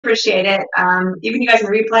appreciate it. Even you guys in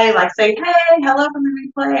the replay, like say, hey, hello from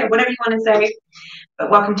the replay, or whatever you want to say. But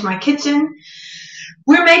welcome to my kitchen.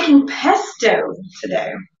 We're making pesto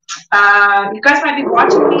today. You guys might be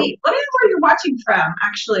watching me. Let me know where you're watching from,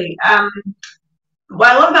 actually. What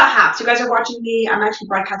I love about Haps, you guys are watching me. I'm actually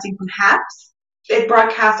broadcasting from Haps. It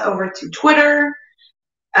broadcasts over to Twitter,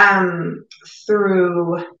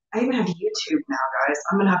 through, I even have YouTube now, guys.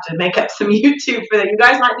 I'm going to have to make up some YouTube for that. You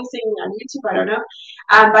guys might be seeing me on YouTube, I don't know.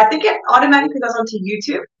 But I think it automatically goes onto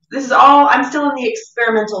YouTube. This is all, I'm still in the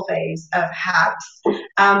experimental phase of Haps.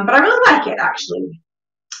 But I really like it, actually.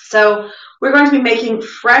 So we're going to be making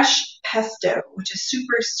fresh pesto, which is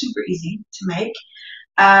super, super easy to make.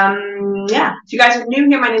 Yeah, if you guys are new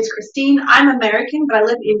here, my name is Christine. I'm American, but I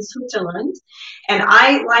live in Switzerland, and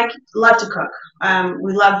I love to cook. I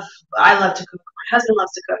love to cook. My husband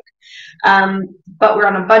loves to cook. But we're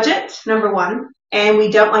on a budget, number one, and we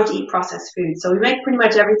don't like to eat processed food. So we make pretty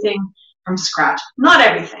much everything from scratch. Not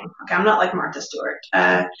everything. Okay, I'm not like Martha Stewart.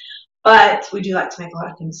 But we do like to make a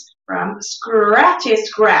lot of things from scratch.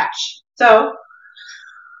 So,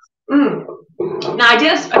 now I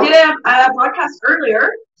did a broadcast earlier.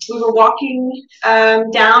 We were walking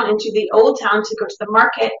down into the old town to go to the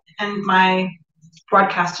market, and my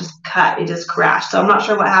broadcast just cut. It just crashed. So I'm not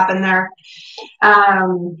sure what happened there.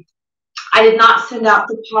 I did not send out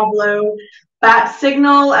the Pablo bat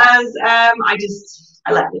signal as I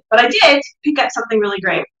left it, but I did pick up something really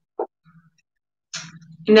great.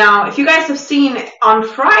 Now, if you guys have seen on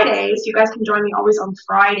Fridays, you guys can join me always on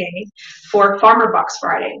Friday for Farmer Box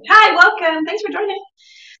Friday. Hi, welcome. Thanks for joining.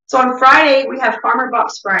 So on Friday, we have Farmer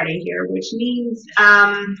Box Friday here, which means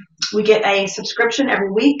we get a subscription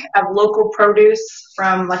every week of local produce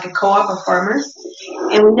from like a co-op of farmers,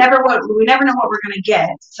 and we never know what we're going to get.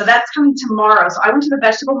 So that's coming tomorrow. So I went to the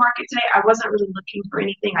vegetable market today. I wasn't really looking for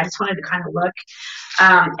anything. I just wanted to kind of look.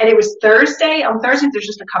 And it was Thursday. On Thursday, there's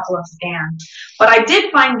just a couple of stands. But I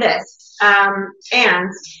did find this,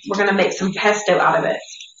 and we're going to make some pesto out of it.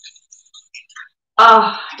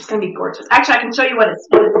 Oh, it's going to be gorgeous. Actually, I can show you what it's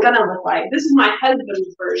going to look like. This is my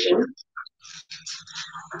husband's version.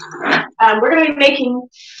 We're going to be making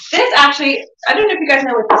this, actually, I don't know if you guys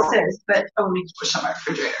know what this is, but, oh, let me push on my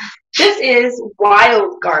refrigerator. This is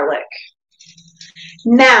wild garlic.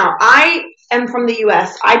 Now, I am from the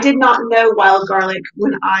U.S. I did not know wild garlic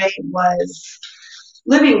when I was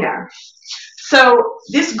living there. So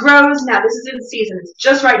this grows now. This is in season. It's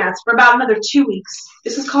just right now. It's for about another 2 weeks.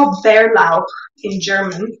 This is called Bärlauch in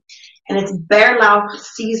German, and it's Bärlauch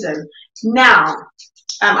season. Now,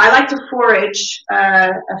 I like to forage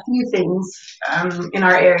a few things in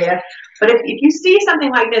our area, but if you see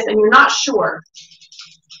something like this and you're not sure,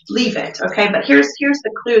 leave it, okay? But here's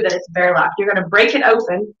the clue that it's Bärlauch. You're going to break it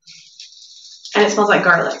open, and it smells like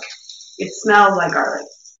garlic. It smells like garlic.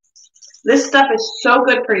 This stuff is so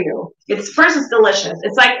good for you. First, it's delicious.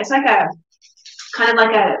 It's like a kind of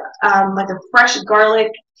like a fresh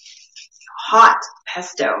garlic hot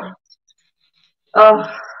pesto. Oh,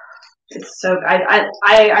 it's so.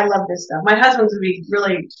 I love this stuff. My husband's gonna be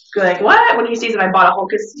really good. Like, what? When he sees it, I bought a whole,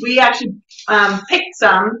 because we actually picked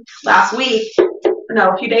some last week.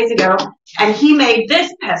 No, a few days ago, and he made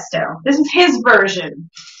this pesto. This is his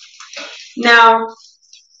version. Now.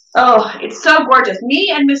 Oh, it's so gorgeous.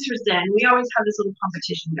 Me and Mr. Zen, we always have this little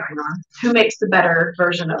competition going on. Who makes the better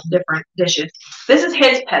version of different dishes? This is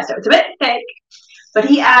his pesto. It's a bit thick, but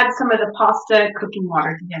he adds some of the pasta cooking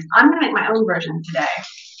water to his. I'm going to make my own version today.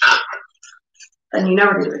 Then you know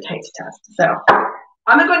we're going to do a taste test. So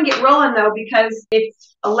I'm going to go and get rolling, though, because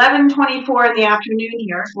it's 11:24 in the afternoon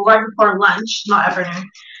here. Well, right before lunch, not afternoon.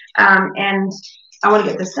 And I want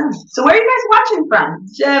to get this done. So where are you guys watching from?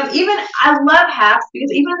 I love Haps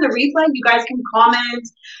because even in the replay, you guys can comment.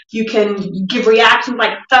 You can give reactions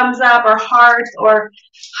like thumbs up or hearts or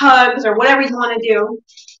hugs or whatever you want to do.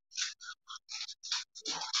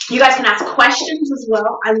 You guys can ask questions as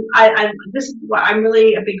well. This is what I'm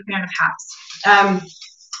really a big fan of Haps.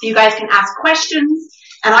 You guys can ask questions,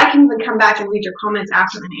 and I can even come back and read your comments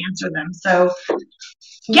after and answer them. So.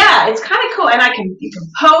 Yeah, it's kind of cool, and you can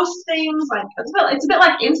post things like it's a bit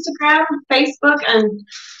like Instagram, Facebook,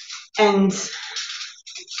 and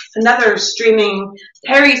another streaming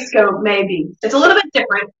Periscope maybe. It's a little bit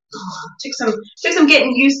different. Took some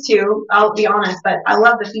getting used to. I'll be honest, but I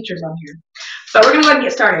love the features on here. So we're gonna go ahead and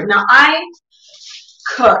get started. Now I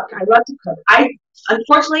cook. I love to cook.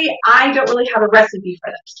 Unfortunately I don't really have a recipe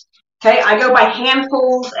for this. Okay, I go by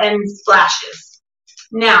handfuls and splashes.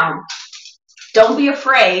 Now. Don't be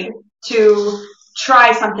afraid to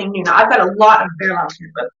try something new. Now, I've got a lot of Bärlauch here,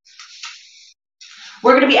 but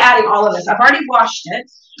we're going to be adding all of this. I've already washed it,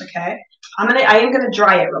 okay? I am gonna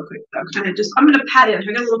dry it real quick though. I'm gonna pat it. I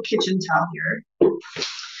got a little kitchen towel here.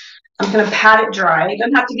 I'm gonna pat it dry. It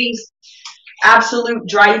doesn't have to be absolute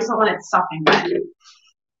dry. You just don't want it sopping wet.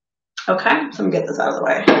 Okay, so I'm gonna get this out of the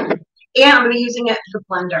way. And I'm gonna be using it for the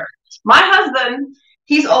blender. My husband,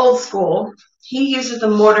 he's old school. He uses the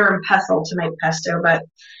mortar and pestle to make pesto, but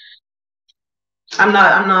I'm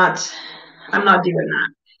not doing that.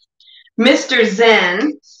 Mr.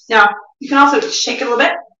 Zen. Now you can also shake it a little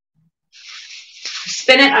bit.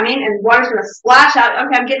 Spin it, and water's gonna splash out.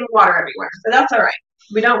 Okay, I'm getting water everywhere, but that's all right.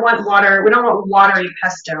 We don't want water. We don't want watery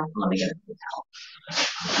pesto. Let me get it the towel.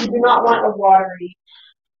 We do not want a watery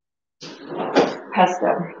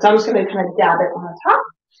pesto. So I'm just gonna kind of dab it on the top.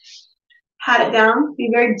 Pat it down. Be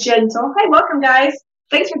very gentle. Hi, welcome guys.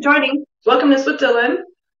 Thanks for joining. Welcome to Switzerland.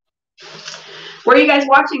 Where are you guys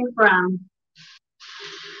watching from?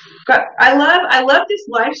 I love this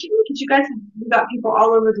live stream because you guys have got people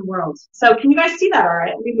all over the world. So can you guys see that all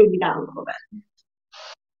right? Let me move you down a little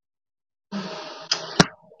bit.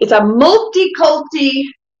 It's a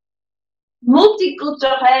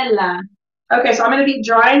multiculturella. Okay, so I'm going to be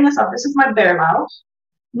drying this up. This is my Bärlauch.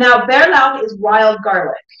 Now, Bärlauch is wild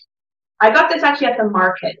garlic. I got this actually at the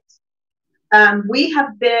market. We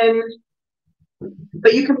have been,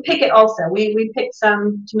 but you can pick it also. We picked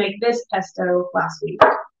some to make this pesto last week.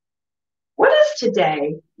 What is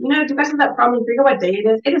today? Do you guys have that problem? Figure what day it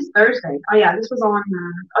is? It is Thursday. Oh yeah, this was on.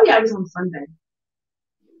 It was on Sunday.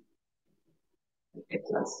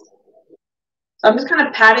 So I'm just kind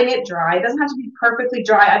of patting it dry. It doesn't have to be perfectly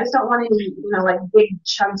dry. I just don't want any, like big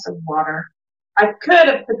chunks of water. I could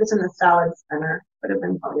have put this in the salad spinner. Would have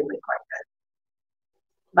been probably quite good.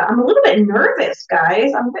 But I'm a little bit nervous,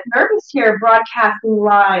 guys. I'm a bit nervous here broadcasting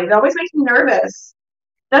live. It always makes me nervous.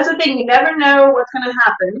 That's the thing. You never know what's going to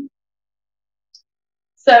happen.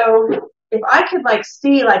 So if I could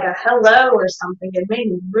see a hello or something, it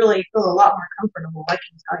made me really feel a lot more comfortable, I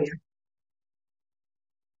can tell you.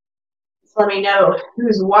 Just let me know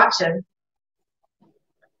who's watching.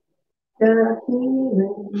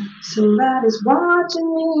 Somebody's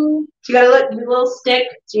watching me. So you got a little stick.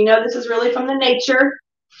 So you know this is really from the nature.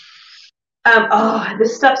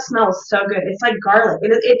 This stuff smells so good. It's like garlic.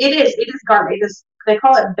 It is garlic. They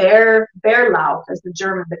call it Bärlauch as the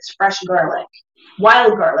German. It's fresh garlic.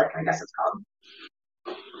 Wild garlic, I guess it's called.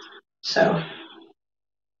 So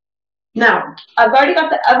now I've already got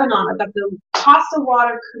the oven on. I've got the pasta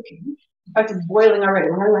water cooking. In fact, it's boiling already.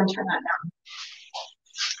 I'm going to turn that down.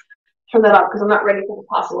 Turn that off because I'm not ready for the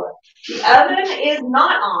pasta water. The oven is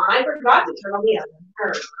not on. I forgot to turn on the oven.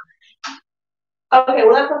 Okay,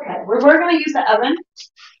 well that's okay. We're going to use the oven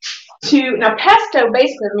now pesto,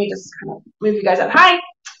 basically, let me just kind of move you guys up. Hi.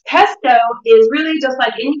 Pesto is really just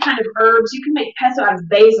like any kind of herbs. You can make pesto out of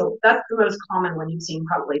basil. That's the most common one you've seen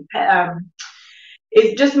probably.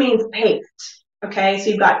 It just means paste. Okay, so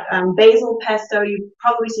you've got basil pesto. You've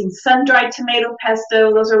probably seen sun-dried tomato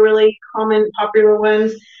pesto. Those are really common, popular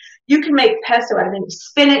ones. You can make pesto out of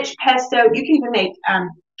spinach pesto. You can even make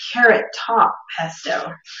carrot top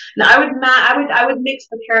pesto. Now I would mix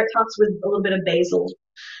the carrot tops with a little bit of basil,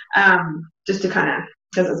 just to kind of,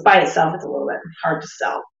 because it's by itself, it's a little bit hard to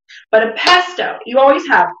sell. But a pesto, you always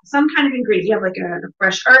have some kind of ingredient. You have like a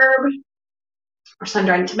fresh herb or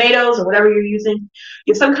sun-dried tomatoes or whatever you're using.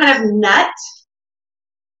 You have some kind of nut.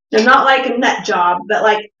 They're not like a nut job, but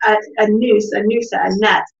like a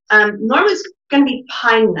nut. Normally it's going to be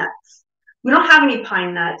pine nuts. We don't have any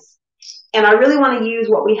pine nuts, and I really want to use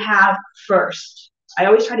what we have first. I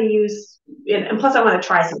always try to use, and plus I want to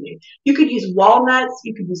try something. You could use walnuts.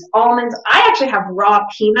 You could use almonds. I actually have raw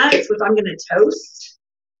peanuts, which I'm going to toast.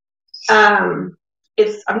 I've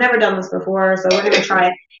never done this before, so we're going to try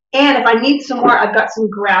it. And if I need some more, I've got some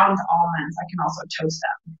ground almonds. I can also toast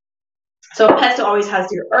them. So pesto always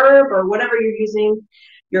has your herb or whatever you're using,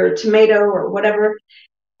 your tomato or whatever.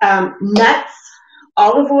 Nuts,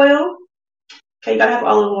 olive oil. Okay, you gotta have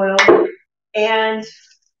olive oil and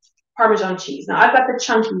Parmesan cheese. Now I've got the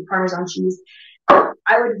chunky Parmesan cheese.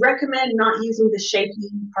 I would recommend not using the shaky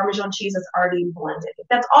Parmesan cheese that's already blended. If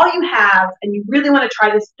that's all you have and you really want to try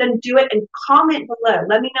this, then do it and comment below.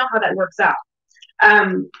 Let me know how that works out.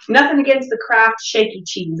 Nothing against the Kraft shaky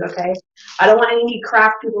cheese, okay? I don't want any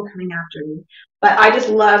Kraft people coming after me, but I just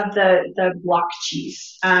love the block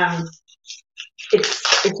cheese.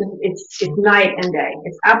 It's night and day.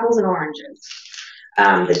 It's apples and oranges,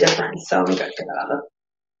 the difference. So let me go get that out of.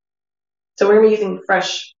 So we're gonna be using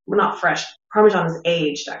fresh, well, not fresh. Parmesan is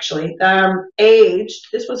aged, actually. Aged.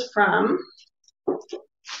 This was from.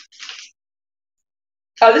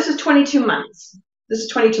 Oh, this is 22 months. This is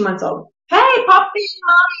 22 months old. Hey, Poppy,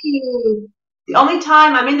 mommy. The only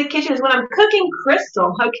time I'm in the kitchen is when I'm cooking.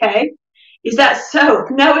 Crystal, okay. Is that soap?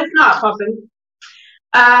 No, it's not, Poppin.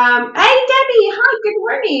 Hey, Debbie. Hi, good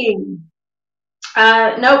morning.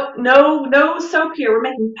 Nope, no soap here. We're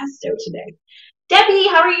making pesto today. Debbie,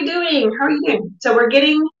 how are you doing? How are you doing? So we're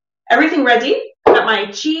getting everything ready. I got my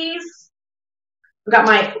cheese. We got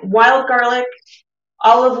my wild garlic,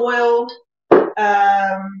 olive oil,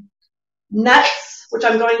 nuts, which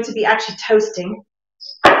I'm going to be actually toasting.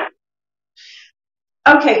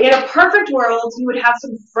 Okay, in a perfect world, you would have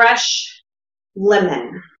some fresh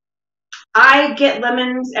lemon. I get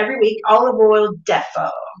lemons every week, olive oil, defo.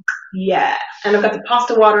 Yeah, and I've got the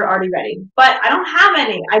pasta water already ready. But I don't have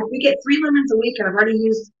any. We get 3 lemons a week, and I've already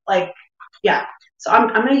used, like, yeah. So I'm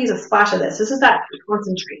going to use a splash of this. This is that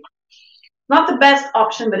concentrate. Not the best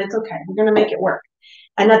option, but it's okay. We're going to make it work.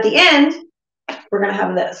 And at the end, we're going to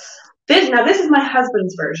have this. Now, this is my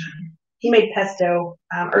husband's version. He made pesto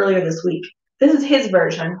earlier this week. This is his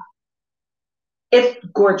version. It's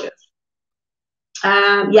gorgeous.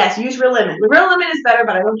 Yes, use real lemon. The real lemon is better,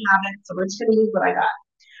 but I don't have it, so we're just going to use what I got.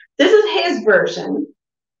 This is his version,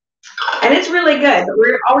 and it's really good, but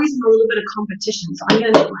we're always in a little bit of competition, so I'm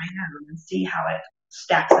going to dip my hand and see how it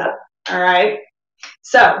stacks up. All right?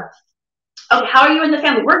 So, okay, how are you in the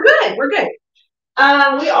family? We're good. We're good.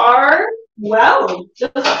 We are, well,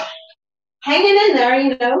 just hanging in there,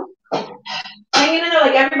 you know. Hanging in there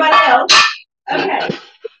like everybody else. Okay.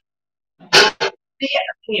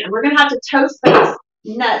 Yeah, we're going to have to toast those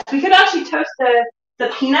nuts. We could actually toast the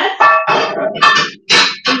peanuts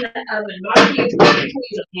in the oven, but I'm going to use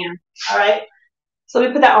a pan. All right. So let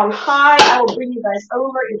me put that on high. I will bring you guys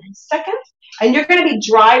over in a second. And you're going to be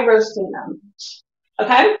dry roasting them.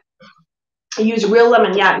 Okay? I use real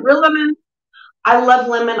lemon. Yeah, real lemon. I love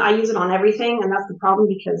lemon. I use it on everything, and that's the problem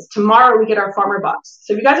because tomorrow we get our farmer box.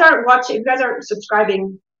 So if you guys aren't watching, if you guys aren't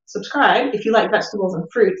subscribing, subscribe if you like vegetables and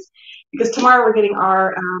fruits, because tomorrow we're getting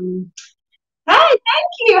our. Hey, thank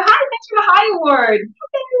you. Hi, thanks for the hi award.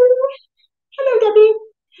 Hello, Debbie.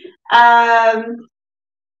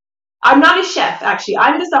 I'm not a chef, actually.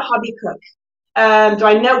 I'm just a hobby cook. Do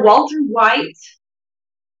I know Walter White?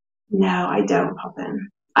 No, I don't, Poppin.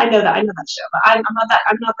 I know that show, but I'm not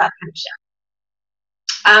that kind of chef.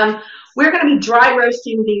 We're going to be dry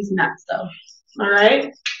roasting these nuts, though. All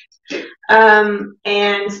right.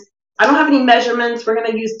 And I don't have any measurements. We're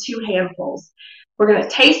going to use 2 handfuls. We're going to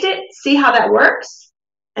taste it, see how that works,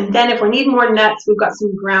 and then if we need more nuts, we've got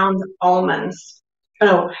some ground almonds.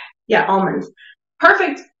 Oh, yeah, almonds.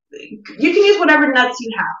 Perfect. You can use whatever nuts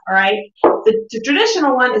you have, all right? The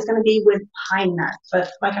traditional one is going to be with pine nuts,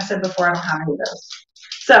 but like I said before, I don't have any of those.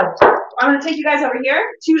 So I'm going to take you guys over here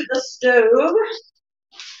to the stove.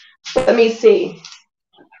 Let me see.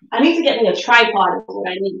 I need to get me a tripod is what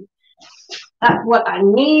I need. That's what I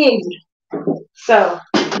need. So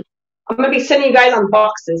I'm going to be sending you guys on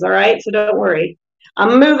boxes, all right? So don't worry.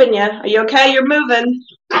 I'm moving you. Are you okay? You're moving.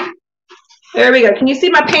 There we go. Can you see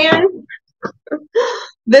my pan?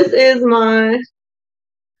 This is my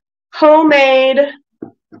homemade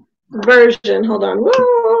version. Hold on.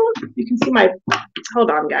 Whoa. You can see my,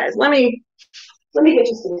 hold on, guys. Let me get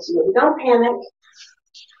you some tea. Don't panic.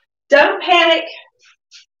 Don't panic.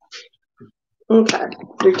 Okay.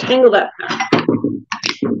 You're tangled up now.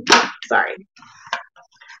 Sorry.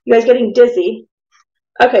 You guys getting dizzy?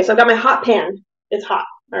 Okay, so I've got my hot pan. It's hot.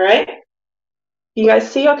 All right. You guys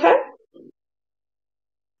see okay?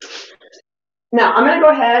 Now I'm going to go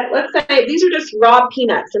ahead. Let's say these are just raw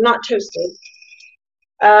peanuts. They're not toasted.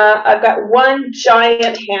 I've got 1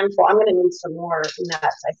 giant handful. I'm going to need some more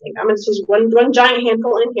nuts, I think. I'm going to just one giant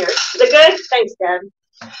handful in here. Is it good? Thanks, Dad.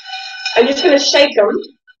 I'm just going to shake them.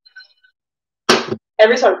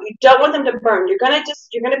 Every time. You don't want them to burn. You're going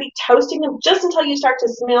to be toasting them just until you start to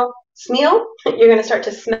smell. You're going to start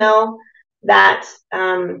to smell that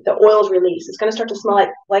the oil's release. It's going to start to smell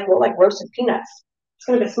like roasted peanuts. It's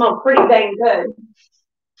going to smell pretty dang good.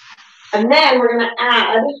 And then we're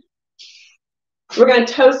going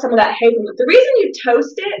to toast some of that hazelnut. The reason you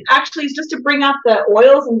toast it actually is just to bring out the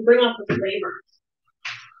oils and bring out the flavor.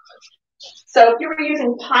 So if you were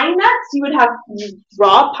using pine nuts, you would have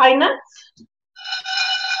raw pine nuts.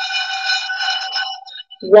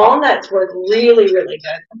 Walnuts work really, really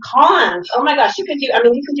good. Pecans, oh my gosh, you can do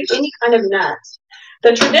any kind of nut.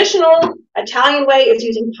 The traditional Italian way is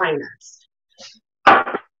using pine nuts.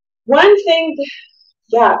 One thing,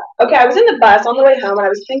 yeah, okay, I was in the bus on the way home and I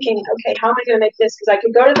was thinking, okay, how am I going to make this? Because I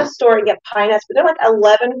could go to the store and get pine nuts, but they're like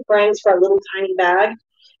 11 francs for a little tiny bag.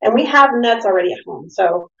 And we have nuts already at home.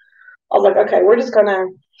 So I was like, okay, we're just going to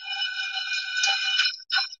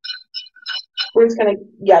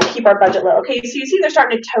keep our budget low. Okay, so you see they're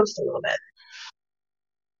starting to toast a little bit.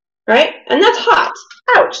 right? And that's hot.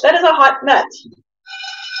 Ouch, that is a hot nut.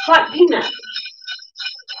 Hot peanut.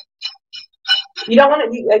 You don't want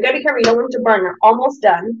it, you gotta be careful, you don't want it to burn. You're almost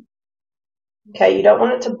done. Okay, you don't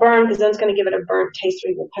want it to burn because then it's going to give it a burnt taste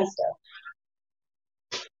for your pesto.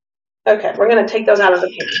 Okay, we're going to take those out of the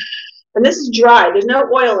pan. And this is dry. There's no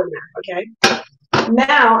oil in there, okay?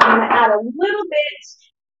 Now I'm going to add a little bit.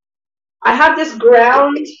 I have this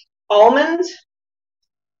ground almond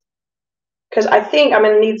because I think I'm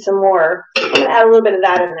going to need some more. I'm going to add a little bit of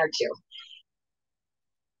that in there too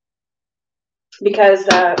because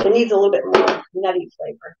it needs a little bit more nutty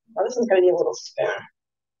flavor. Now this one's going to need a little spoon.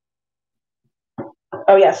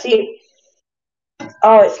 Oh yeah, see?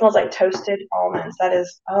 Oh, it smells like toasted almonds. That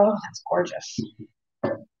is, oh, that's gorgeous.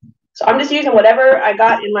 So I'm just using whatever I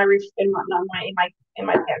got in my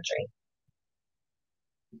pantry.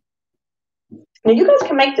 Now you guys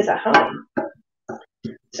can make this at home.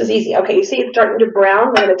 This is easy. Okay, you see it's starting to brown.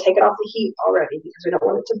 We're going to take it off the heat already because we don't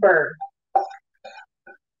want it to burn.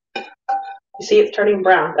 You see it's turning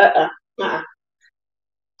brown.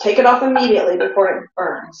 Take it off immediately before it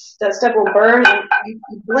burns. That stuff will burn. And you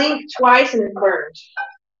blink twice and it burns.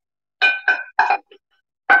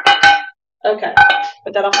 Okay,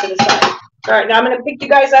 put that off to the side. All right, now I'm going to pick you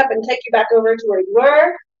guys up and take you back over to where you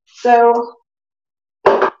were. So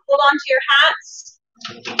hold on to your hats.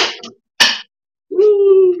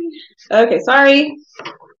 Whee. Okay, sorry.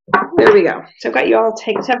 There we go. So I've got you all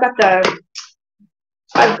taken. So I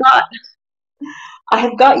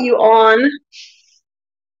have got you on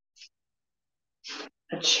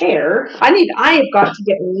a chair. I have got to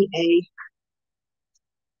get me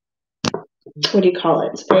what do you call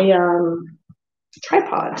it? A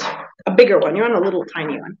tripod. A bigger one. You're on a little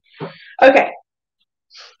tiny one. Okay.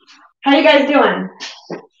 How you guys doing?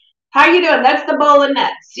 How are you doing? That's the bowl of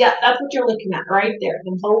nuts. Yeah, that's what you're looking at right there.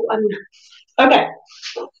 The bowl of nuts. Okay.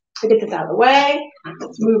 To get this out of the way.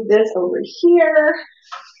 Let's move this over here.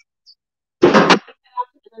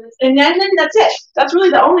 And then that's it. That's really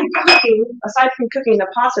the only cooking, aside from cooking the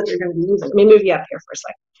pasta that you're going to be using. Let me move you up here for a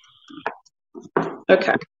second.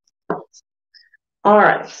 Okay. All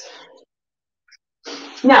right.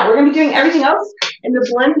 Now, we're going to be doing everything else in the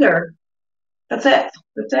blender. That's it.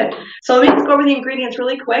 That's it. So let me just go over the ingredients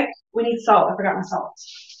really quick. We need salt. I forgot my salt.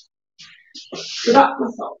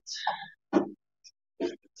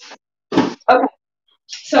 Okay.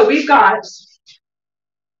 So we've got.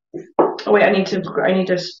 Oh wait, I need to.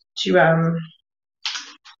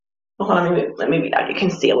 Hold on. Let me be out. You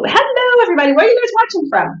can see a little bit. Hello, everybody. Where are you guys watching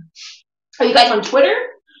from? Are you guys on Twitter?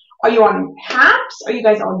 Are you on Paps? Are you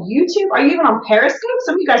guys on YouTube? Are you even on Periscope?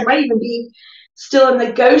 Some of you guys might even be still in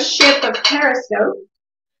the ghost ship of Periscope.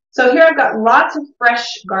 So here I've got lots of fresh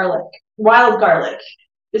garlic, wild garlic.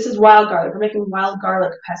 This is wild garlic. We're making wild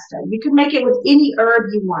garlic pesto. You can make it with any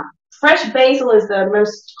herb you want. Fresh basil is the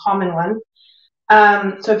most common one.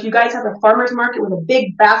 So if you guys have a farmer's market with a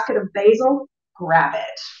big basket of basil, grab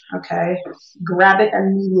it, okay? Grab it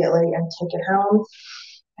immediately and take it home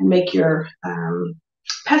and make your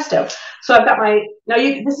pesto. So I've got my,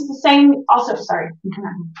 this is the same, also, sorry, you come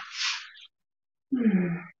on.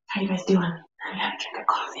 How you guys doing? I gotta drink a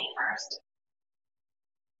coffee first.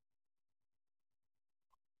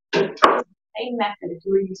 Same method. If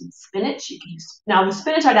you were using spinach, you can use, now the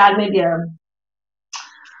spinach I'd add maybe a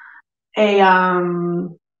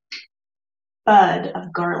bud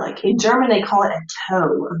of garlic. In German, they call it a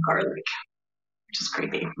toe of garlic, which is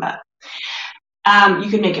creepy, but you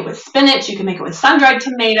can make it with spinach. You can make it with sun-dried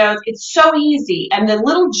tomatoes. It's so easy. And the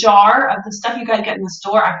little jar of the stuff you guys get in the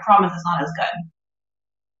store, I promise it's not as good.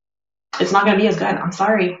 It's not going to be as good. I'm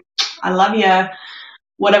sorry. I love you.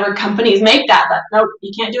 Whatever companies make that, but nope,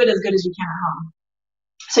 you can't do it as good as you can at home.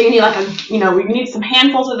 So you need you need some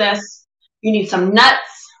handfuls of this. You need some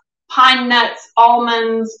nuts, pine nuts,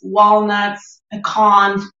 almonds, walnuts,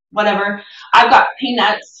 pecans, whatever. I've got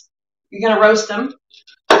peanuts. You're going to roast them.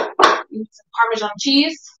 You need some Parmesan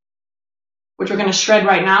cheese, which we're going to shred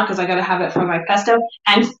right now because I got to have it for my pesto,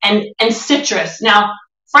 and citrus. Now,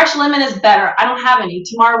 fresh lemon is better. I don't have any.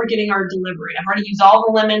 Tomorrow we're getting our delivery. I've already used all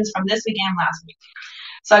the lemons from this week and last week.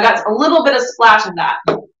 So I got a little bit of splash of that.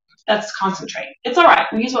 That's concentrate. It's all right.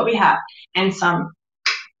 We use what we have. And some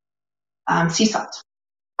sea salt.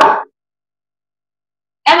 And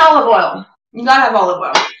olive oil. You gotta have olive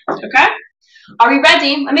oil. Okay? Are we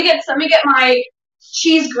ready? Let me get my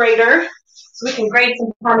cheese grater so we can grate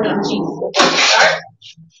some Parmesan cheese before we start.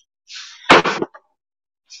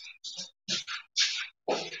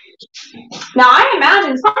 Now I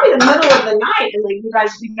imagine it's probably the middle of the night, and like you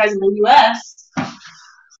guys in the US.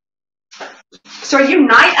 So are you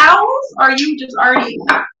night owls, or are you just already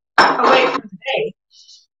awake for the day?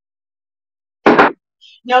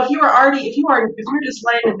 Now, if you're just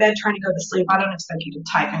laying in bed trying to go to sleep, I don't expect you to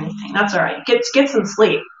type anything. That's all right. Get some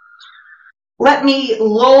sleep. Let me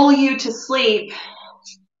lull you to sleep.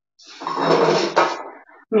 Let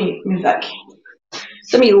me move that.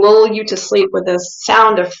 Let me lull you to sleep with the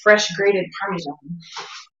sound of fresh grated Parmesan.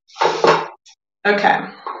 Okay.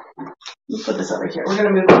 Let's put this over here. We're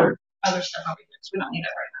going to move our other stuff over here because we don't need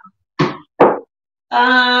it right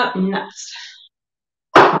now. Next.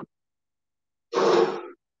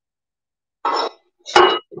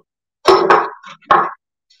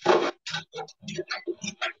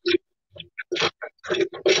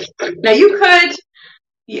 Now you could,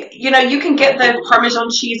 you can get the Parmesan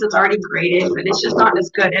cheese that's already grated, but it's just not as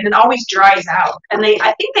good, and it always dries out. And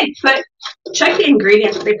I think they check the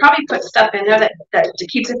ingredients. They probably put stuff in there that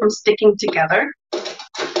keeps it from sticking together.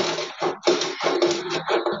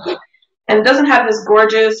 And it doesn't have this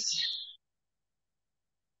gorgeous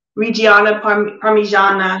Reggiana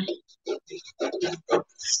Parmigiana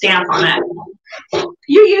stamp on it.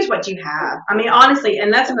 You use what you have. I mean, honestly,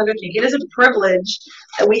 and that's another thing. It is a privilege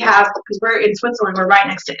that we have because we're in Switzerland. We're right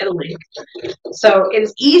next to Italy. So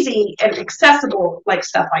it's easy and accessible, like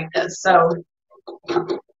stuff like this. So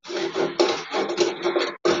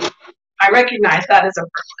I recognize that as a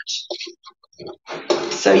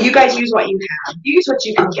privilege. So you guys use what you have. Use what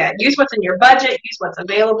you can get. Use what's in your budget. Use what's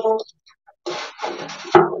available.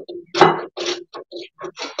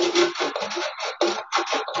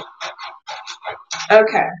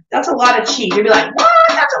 Okay, that's a lot of cheese. You'd be like, what?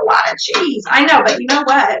 That's a lot of cheese. I know, but you know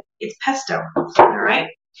what? It's pesto, all right?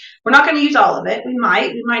 We're not going to use all of it. We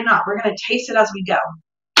might not. We're going to taste it as we go.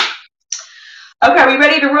 Okay, are we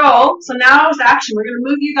ready to roll? So now is action. We're going to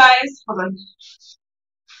move you guys. Hold on.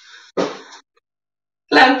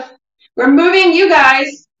 Hello. We're moving you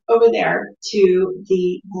guys over there to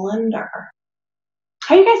the blender.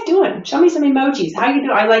 How you guys doing? Show me some emojis. How you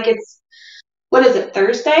doing? What is it,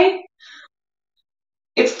 Thursday?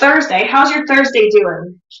 It's Thursday. How's your Thursday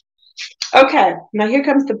doing? Okay, now here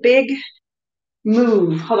comes the big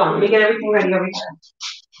move. Hold on, let me get everything ready over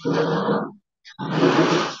here.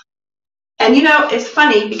 And it's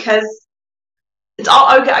funny because it's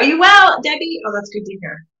all okay. Are you well, Debbie? Oh, that's good to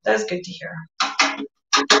hear. That's good to hear.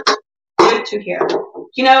 Good to hear.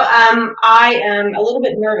 I am a little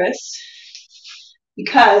bit nervous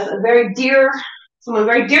because someone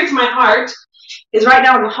very dear to my heart is right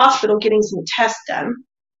now in the hospital getting some tests done.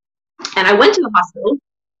 And I went to the hospital,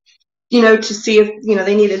 to see if,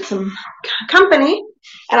 they needed some company.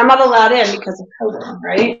 And I'm not allowed in because of COVID,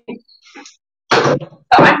 right? So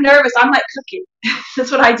I'm nervous. I'm like cooking. That's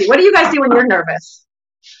what I do. What do you guys do when you're nervous?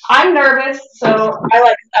 I'm nervous, so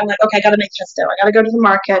I'm like, okay, I got to make pesto. I got to go to the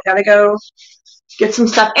market. Got to go get some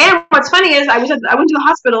stuff. And what's funny is I went to the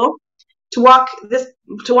hospital to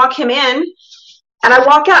walk him in. And I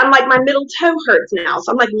walk out, and my middle toe hurts now.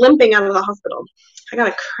 So I'm limping out of the hospital. I got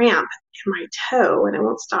a cramp in my toe, and it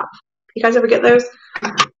won't stop. You guys ever get those?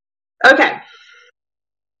 Okay.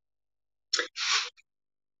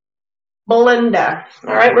 Blender.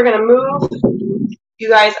 All right, we're going to move you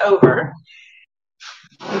guys over.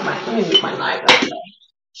 Let me move my knife.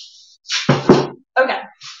 Okay.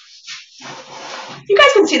 You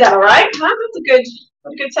guys can see that all right? Huh? That's a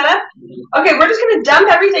good setup. Okay, we're just going to dump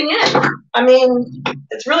everything in. I mean,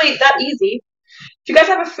 it's really that easy. If you guys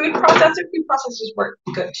have a food processors work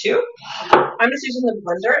good too. I'm just using the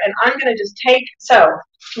blender, and I'm going to just so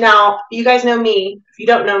now you guys know me. If you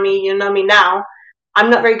don't know me, you know me now. I'm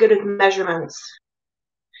not very good with measurements.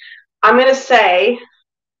 I'm going to say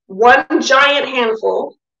one giant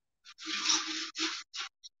handful.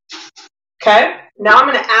 Okay, now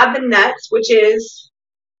I'm going to add the nuts, which is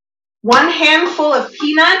 1 handful of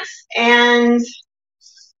peanuts and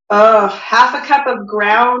half a cup of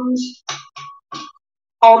ground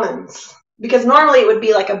almonds. Because normally it would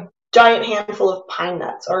be like a giant handful of pine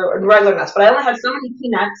nuts or regular nuts, but I only have so many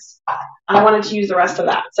peanuts, and I wanted to use the rest of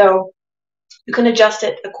that. So you can adjust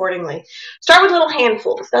it accordingly. Start with little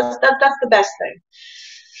handfuls. That's the best thing.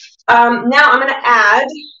 Now I'm going to add,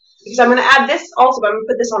 because I'm going to add this also, but I'm going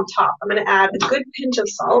to put this on top. I'm going to add a good pinch of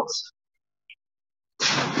salt.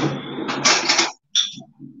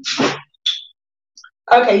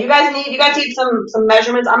 Okay, you guys need some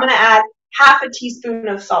measurements. I'm going to add half a teaspoon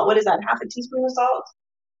of salt. What is that? Half a teaspoon of salt?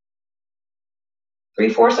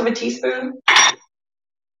 3/4 of a teaspoon.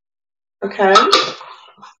 Okay.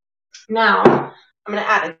 Now, I'm going to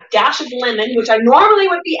add a dash of lemon, which I normally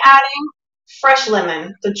would be adding fresh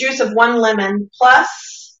lemon, the juice of 1 lemon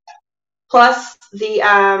plus the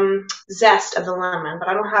zest of the lemon, but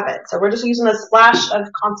I don't have it. So we're just using a splash of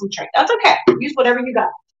concentrate. That's okay. Use whatever you got.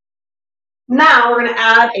 Now we're going to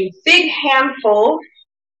add a big handful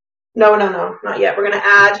No, not yet. We're gonna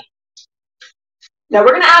add. Now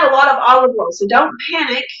we're gonna add a lot of olive oil, so don't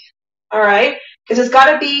panic. All right, because it's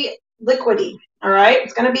got to be liquidy. All right,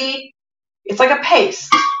 it's like a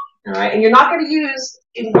paste. All right, and you're not going to use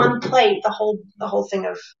in one plate the whole thing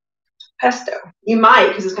of pesto. You might,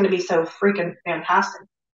 because it's going to be so freaking fantastic.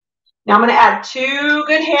 Now I'm going to add 2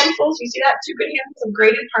 good handfuls. You see that? 2 good handfuls of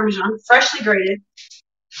grated Parmesan, freshly grated.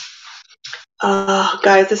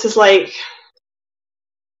 Guys, this is like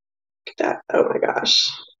that. Oh my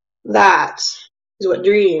gosh, that is what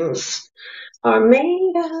dreams are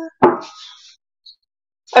made of.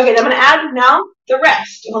 Okay, then I'm going to add now the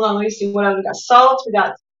rest. Hold on, let me see what else. We got salt.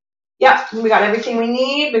 We got everything we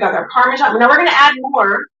need. We got our Parmesan. Now we're going to add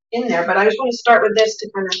more in there, but I just want to start with this to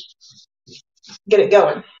kind of get it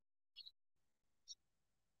going.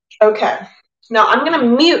 Okay. Now I'm going to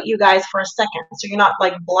mute you guys for a second so you're not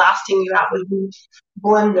like blasting you out with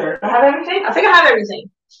blender. I have everything? I think I have everything.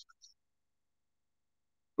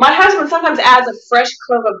 My husband sometimes adds a fresh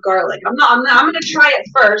clove of garlic. I'm going to try it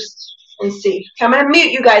first and see. Okay, I'm going to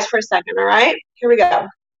mute you guys for a second, all right? Here we go.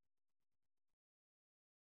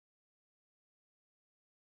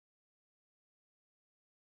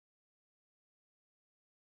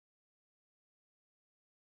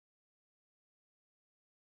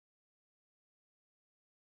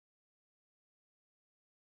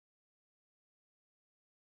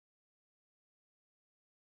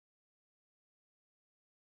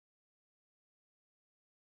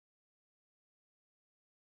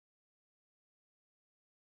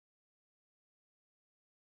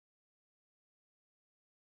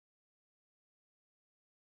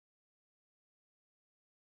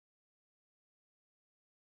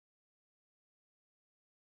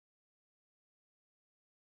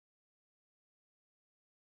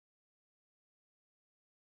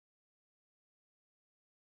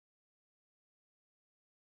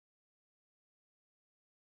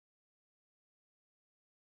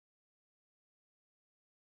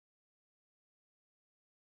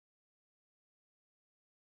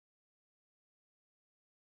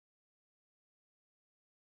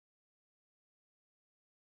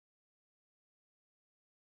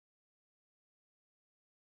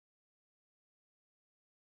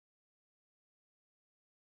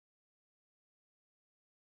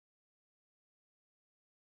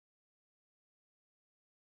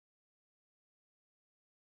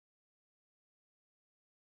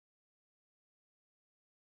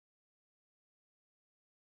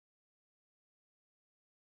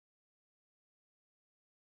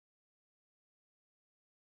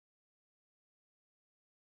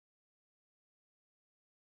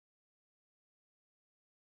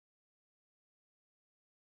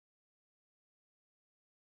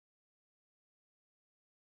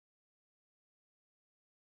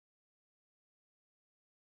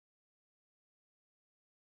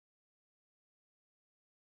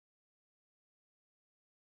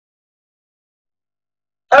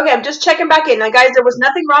 Okay, I'm just checking back in. Now, guys, there was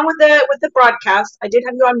nothing wrong with the broadcast. I did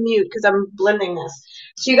have you on mute because I'm blending this.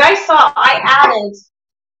 So you guys saw I added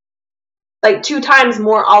like 2 times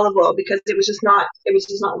more olive oil because it was just not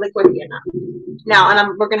liquidy enough. Now,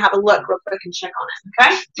 and we're gonna have a look real quick and check on it.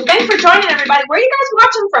 Okay. So thanks for joining, everybody. Where are you guys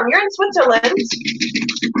watching from? You're in Switzerland.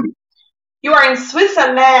 You are in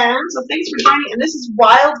Switzerland. So thanks for joining. And this is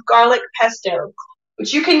wild garlic pesto,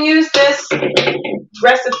 which you can use this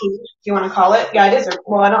recipe, if you want to call it. Yeah, it is.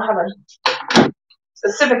 Well, I don't have a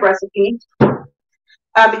specific recipe,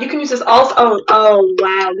 but you can use this also. Oh,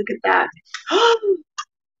 wow! Look at that.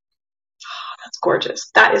 That's gorgeous.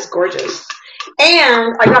 That is gorgeous.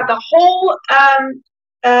 And I got the whole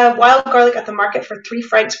wild garlic at the market for 3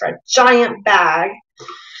 francs for a giant bag.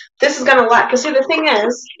 This is gonna last. Because see, the thing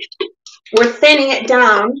is, we're thinning it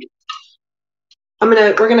down.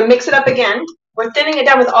 We're gonna mix it up again. We're thinning it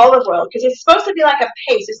down with olive oil because it's supposed to be like a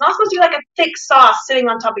paste. It's not supposed to be like a thick sauce sitting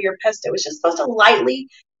on top of your pesto. It's just supposed to lightly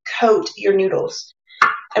coat your noodles.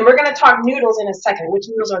 And we're going to talk noodles in a second, which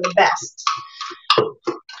noodles are the best.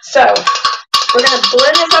 So we're going to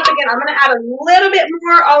blend this up again. I'm going to add a little bit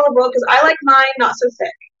more olive oil because I like mine not so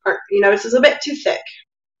thick. Or, this is a bit too thick.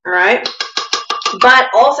 All right. But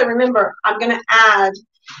also remember, I'm going to add,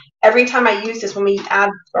 every time I use this, I'm going to add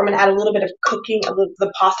a little bit of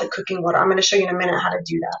the pasta cooking water. I'm going to show you in a minute how to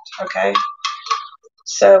do that. Okay.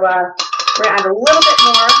 So we're going to add a little bit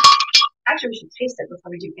more. Actually, we should taste it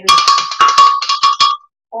before we do anything.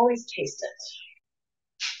 Always taste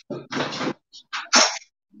it.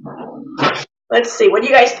 Let's see. What do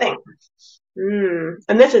you guys think?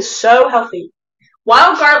 And this is so healthy.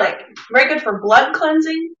 Wild garlic, very good for blood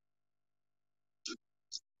cleansing.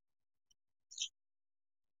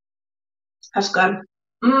 That's good.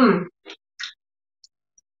 Mmm.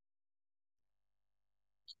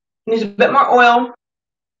 Needs a bit more oil.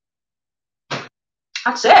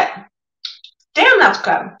 That's it. Damn, that's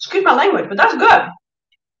good. Excuse my language, but that's good.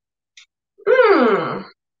 Mmm.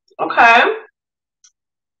 Okay.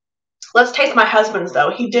 Let's taste my husband's,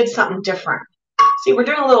 though. He did something different. See, we're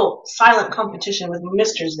doing a little silent competition with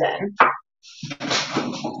Mr. Zen.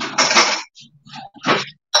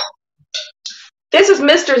 This is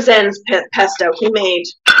Mr. Zen's pesto he made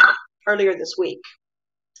earlier this week.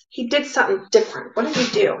 He did something different. What did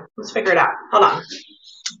he do? Let's figure it out. Hold on.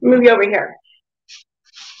 Move you over here.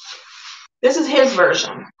 This is his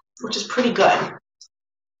version, which is pretty good.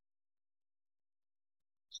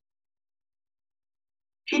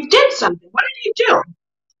 He did something. What did he do?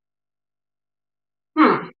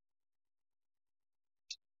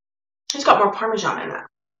 He's got more Parmesan in it.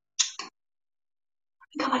 I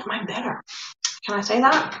think I like mine better. Can I say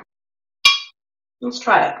that? Let's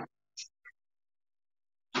try it.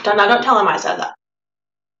 Don't tell him I said that.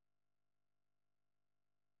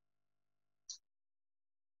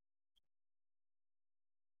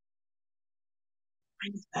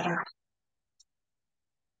 Mine's better.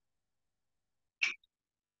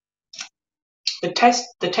 The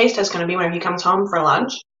taste is going to be when he comes home for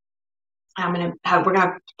lunch. We're gonna have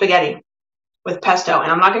spaghetti with pesto, and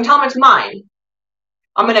I'm not gonna tell him it's mine.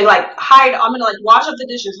 I'm gonna hide. I'm gonna wash up the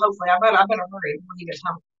dishes. Hopefully, I better hurry when he gets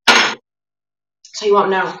home, so he won't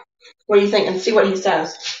know. What do you think? And see what he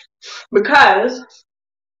says, because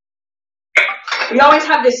we always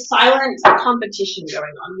have this silent competition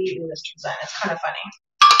going on. Me and Mr. Zen. It's kind of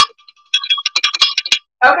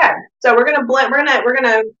funny. Okay, so we're gonna blend. We're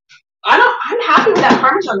gonna. I'm happy with that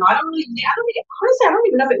Parmesan though. Honestly, I don't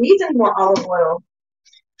even know if it needs any more olive oil.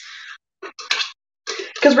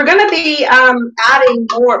 Because we're going to be adding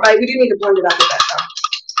more, but we do need to blend it up a bit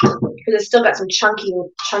though. Because it's still got some chunky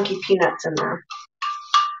peanuts in there.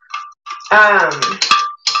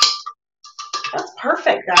 That's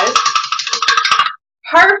perfect, guys.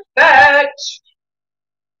 Perfect.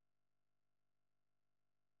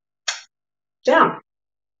 Damn.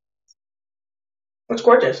 That's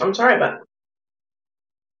gorgeous. I'm sorry, but.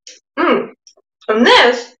 And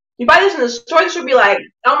this, you buy this in the store, this would be like,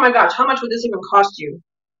 oh my gosh, how much would this even cost you?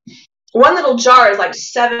 One little jar is like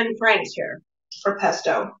 7 francs here for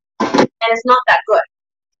pesto. And it's not that good.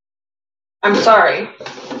 I'm sorry.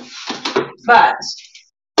 But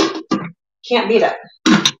can't beat it.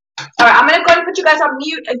 All right, I'm gonna go ahead and put you guys on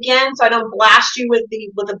mute again so I don't blast you with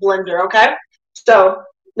the blender, okay? So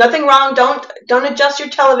nothing wrong. Don't adjust your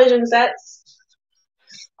television sets.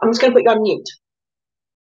 I'm just gonna put you on mute.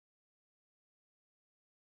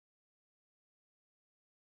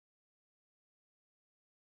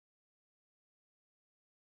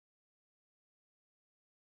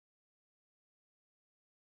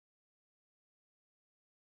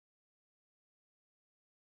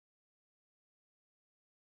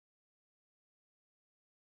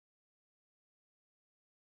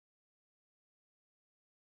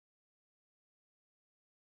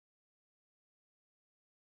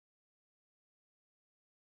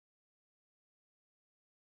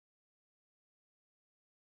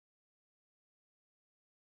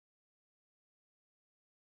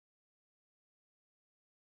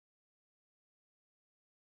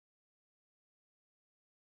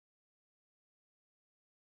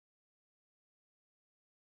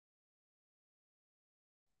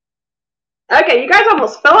 Okay, you guys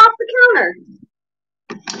almost fell off the counter.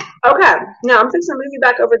 Okay, now I'm fixing to move you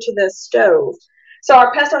back over to the stove. So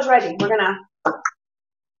our pesto's ready. We're gonna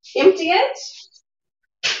empty it.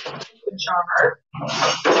 A jar.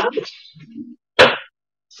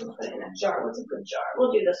 We'll put it in a jar. What's a good jar?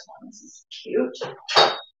 We'll do this one. This is cute.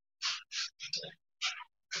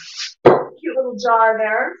 Cute little jar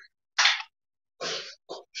there.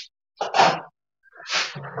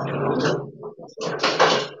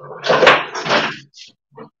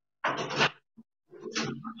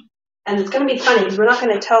 And it's going to be funny because we're not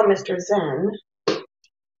going to tell Mr. Zen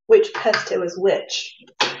which pesto is which.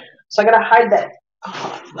 So I got to hide that.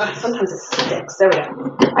 Oh, sometimes it sticks. There we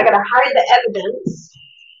go. I got to hide the evidence.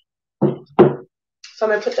 So I'm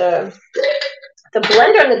going to put the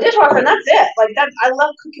blender in the dishwasher, and that's it. Like that, I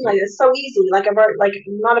love cooking like this. It's so easy. Like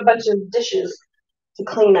not a bunch of dishes to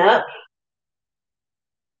clean up.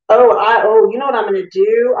 Oh, you know what I'm going to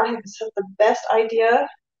do? I have the best idea.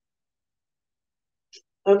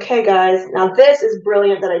 Okay, guys. Now this is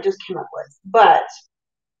brilliant that I just came up with, but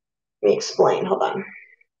let me explain. Hold on.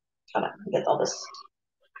 Get all this.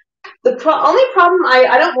 The only problem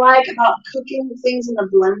I don't like about cooking things in the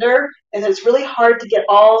blender is it's really hard to get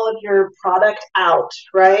all of your product out,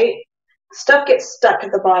 right? Stuff gets stuck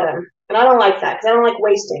at the bottom, and I don't like that because I don't like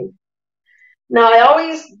wasting. Now, I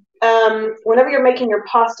always, whenever you're making your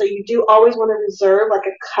pasta, you do always want to reserve like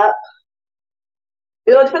a cup.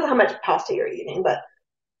 It depends on how much pasta you're eating, but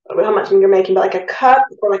how much you're making, but like a cup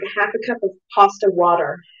or like a half a cup of pasta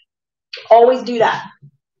water. Always do that.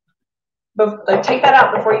 But like, take that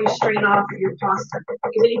out before you strain off your pasta,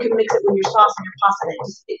 because then you can mix it with your sauce and your pasta, and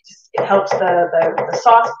it helps the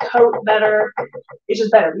sauce coat better. It's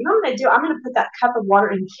just better. You know what I'm gonna do? I'm gonna put that cup of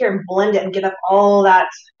water in here and blend it and get up all that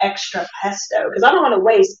extra pesto, because I don't want to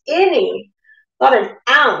waste not an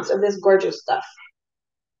ounce of this gorgeous stuff.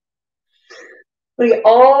 We get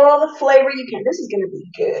all the flavor you can. This is going to be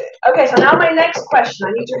good. Okay, so now my next question.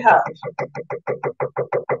 I need your help.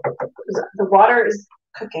 The water is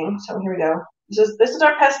cooking, so here we go. This is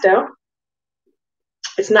our pesto.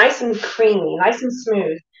 It's nice and creamy, nice and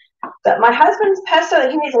smooth. But my husband's pesto,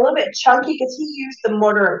 he makes a little bit chunky because he used the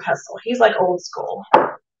mortar and pestle. He's like old school,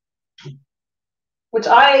 which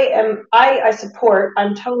I support.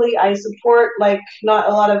 I support like not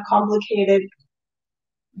a lot of complicated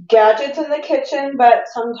gadgets in the kitchen, but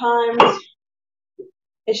sometimes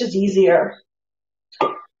it's just easier.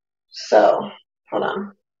 So, hold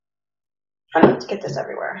on. I need to get this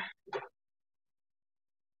everywhere.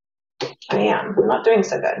 I'm not doing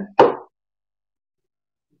so good.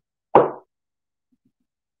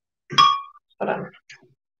 Hold on.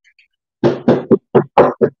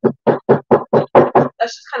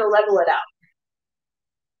 Let's just kind of level it out.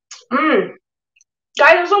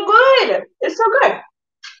 Guys, it's so good. It's so good.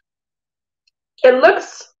 It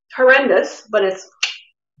looks horrendous, but it's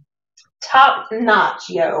top notch,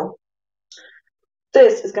 yo.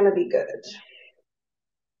 This is going to be good.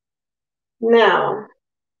 Now,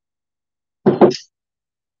 hold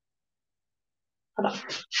on.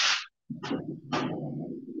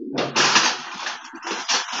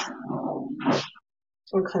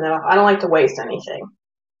 I'm clean that off. I don't like to waste anything.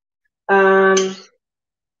 And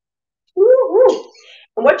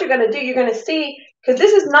what you're going to do, you're going to see, because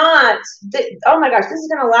this is not, oh my gosh, this is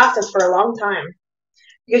going to last us for a long time.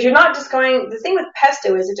 Because you're not just going, the thing with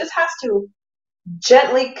pesto is it just has to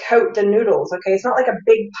gently coat the noodles, okay? It's not like a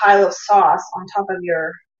big pile of sauce on top of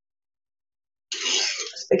your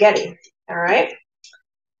spaghetti, all right?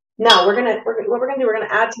 Now, what we're gonna do, we're gonna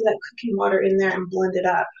add some of that cooking water in there and blend it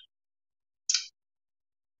up.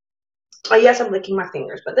 Oh, yes, I'm licking my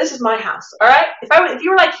fingers, but this is my house, all right? If you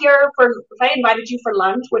were like here if I invited you for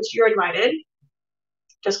lunch, which you're invited,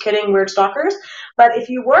 just kidding, weird stalkers. But if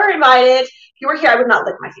you were invited, if you were here, I would not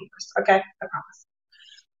lick my fingers, okay? I promise.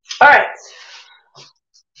 All right.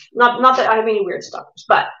 Not that I have any weird stalkers,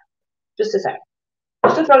 but just to say,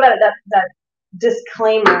 just to throw that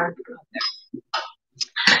disclaimer.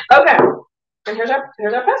 Okay, and here's our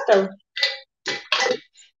pesto.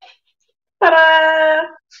 Ta-da!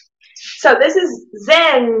 So this is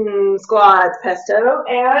Zen Squad's pesto,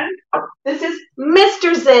 and this is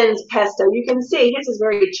Mr. Zen's pesto. You can see his is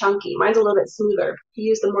very chunky. Mine's a little bit smoother. He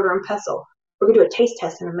used the mortar and pestle. We're gonna do a taste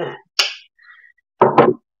test in a minute.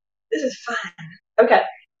 This is fun. Okay,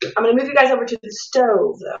 I'm gonna move you guys over to the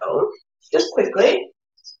stove though, just quickly,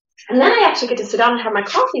 and then I actually get to sit down and have my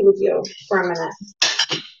coffee with you for a minute.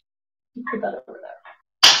 Put that over there.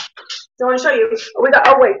 So I want to show you. We got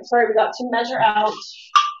to measure out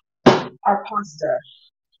our pasta.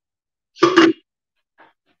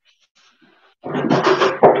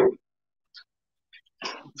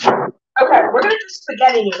 Okay, we're gonna do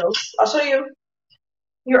spaghetti noodles. I'll show you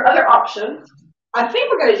your other option. I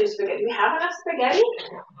think we're gonna do spaghetti. Do we have enough spaghetti?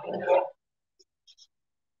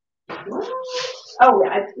 Oh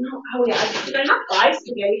yeah, did I not buy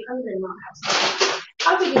spaghetti? How did I not have spaghetti?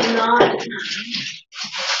 How did you not have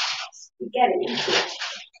spaghetti?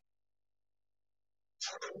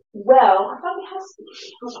 Well, I thought we had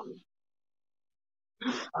spaghetti. Hold on.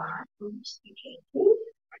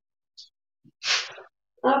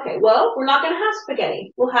 Okay, well, we're not going to have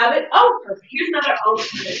spaghetti. We'll have it. Oh, perfect. Here's another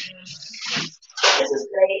alternative. This is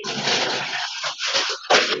great.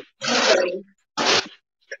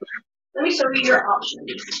 Let me show you your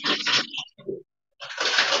options.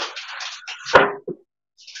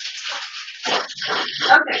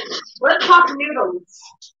 Okay, let's talk noodles.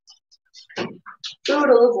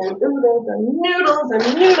 Noodles and noodles and noodles and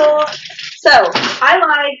noodles. So, I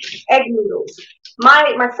like egg noodles.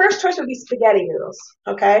 My first choice would be spaghetti noodles,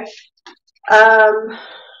 okay?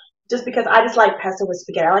 Just because I just like pesto with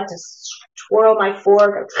spaghetti. I like to twirl my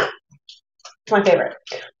fork. It's my favorite.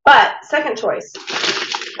 But, second choice,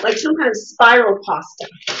 like some kind of spiral pasta.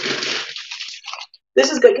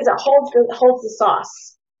 This is good because it holds the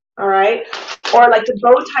sauce, all right? Or like the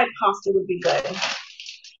bow type pasta would be good.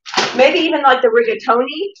 Maybe even like the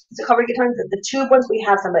rigatoni. Is it called rigatoni? The tube ones we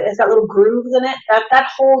have some, but it's got little grooves in it. That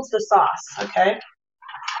holds the sauce, okay?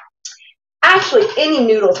 Actually, any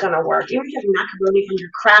noodle's gonna work. Even if you have macaroni from your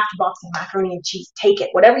Kraft box of macaroni and cheese, take it.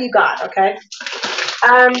 Whatever you got, okay?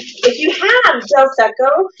 If you have Del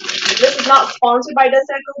Seco, this is not sponsored by Del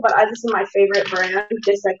Seco, but this is my favorite brand,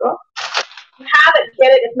 Del Seco. If you have it,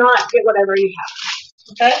 get it. If not, get whatever you have,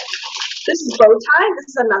 okay? This is bow tie. This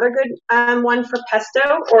is another good one for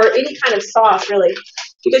pesto or any kind of sauce, really,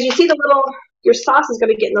 because you see the little, your sauce is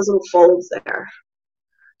going to get in those little folds there,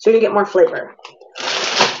 so you're going to get more flavor.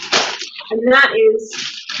 And that is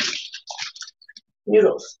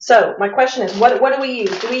noodles. So my question is, what do we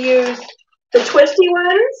use? Do we use the twisty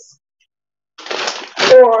ones,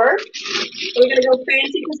 or are we going to go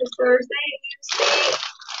fancy because it's Thursday and use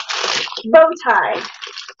the bow tie?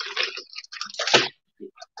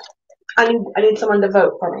 I need someone to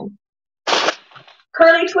vote for me.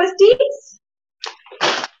 Curly twisties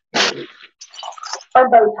or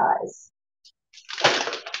bow ties?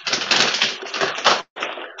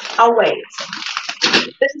 I'll wait.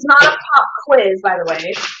 This is not a pop quiz, by the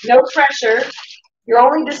way. No pressure. You're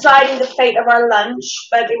only deciding the fate of our lunch,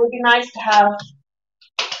 but it would be nice to have.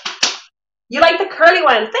 You like the curly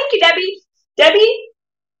ones. Thank you, Debbie. Debbie,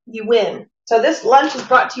 you win. So this lunch is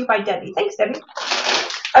brought to you by Debbie. Thanks, Debbie.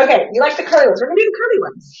 Okay, you like the curly ones. We're going to do the curly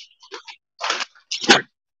ones.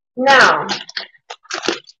 Now,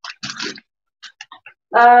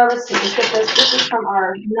 let's see. Let's get this. This is from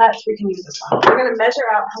our nuts. We can use this one. We're going to measure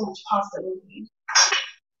out how much pasta we need.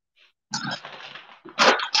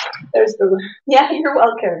 There's the. Yeah, you're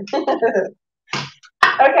welcome.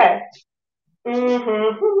 Okay.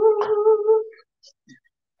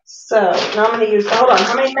 So now I'm going to use. Hold on.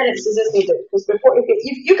 How many minutes does this need to? Because before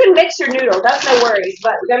you can mix your noodles. That's no worries.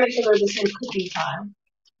 But we got to make sure they're the same cooking time.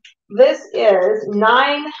 This is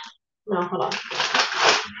 9. No, hold on.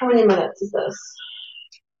 How many minutes is this?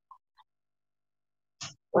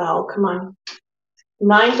 Well, come on.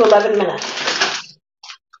 9 to 11 minutes.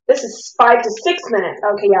 This is 5 to 6 minutes.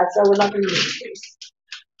 Okay, yeah, so we're not going to do this.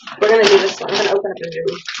 We're going to do this one. I'm going to open up a new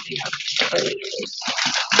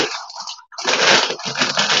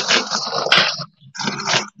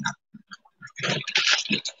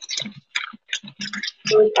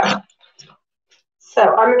Okay. So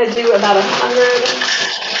I'm going to do about 100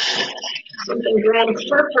 something grams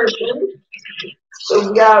per person.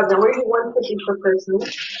 So yeah, now we're doing 150 per person.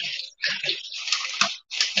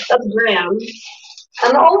 That's grams.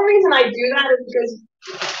 And the only reason I do that is because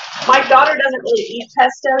my daughter doesn't really eat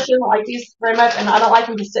pesto. She doesn't like these very much, and I don't like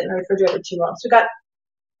them to sit in the refrigerator too long. So we got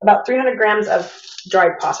about 300 grams of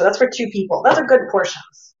dried pasta. That's for 2 people. Those are good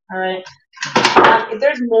portions. All right. If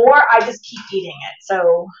there's more, I just keep eating it.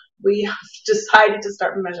 So we decided to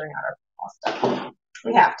start measuring out our pasta.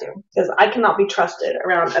 We have to, because I cannot be trusted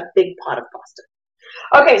around a big pot of pasta.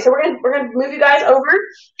 Okay, so we're gonna move you guys over.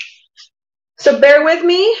 So bear with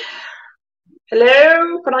me.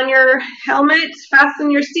 Hello. Put on your helmets. Fasten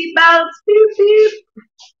your seatbelts. Beep beep.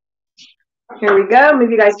 Here we go. Move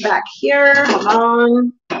you guys back here. Hold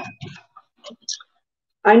on.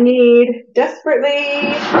 I need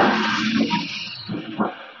desperately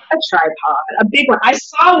a tripod, a big one. I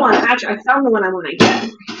saw one. Actually, I found the one I want to get.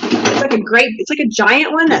 It's like a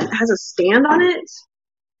giant one that has a stand on it.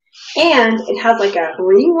 And it has like a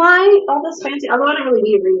ring light, all this fancy. Although I don't really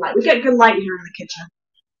need a ring light. We get good light here in the kitchen.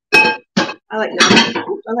 I like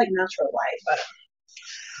natural light, but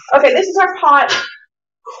okay, this is our pot.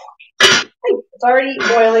 It's already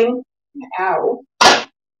boiling. Ow.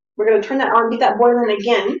 We're gonna turn that on, get that boiling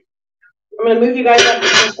again. I'm gonna move you guys up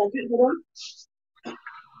for a second. Hold on.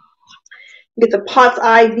 Get the pot's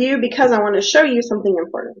eye view because I want to show you something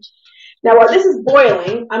important. Now while this is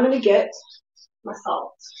boiling, I'm gonna get my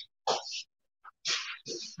salt.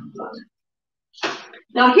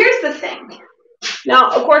 Now here's the thing. Now,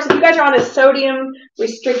 of course, if you guys are on a sodium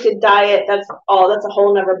restricted diet, that's a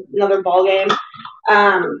whole another ball game.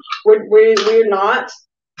 We're not.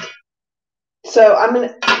 So I'm gonna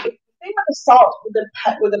think about the salt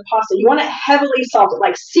with the pasta. You want it heavily salted,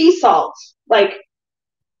 like sea salt, like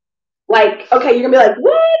okay. You're gonna be like,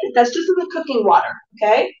 what? That's just in the cooking water,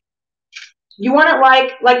 okay? You want it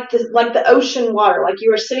like the ocean water, like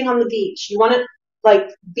you are sitting on the beach. You want it like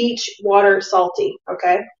beach water salty,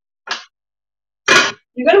 okay?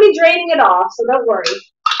 You're going to be draining it off, so don't worry.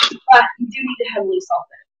 But you do need to heavily salt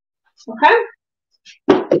it, okay?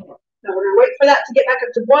 Now we're going to wait for that to get back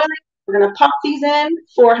up to boiling. We're going to pop these in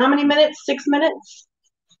for how many minutes? 6 minutes.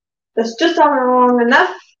 That's just long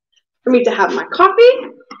enough for me to have my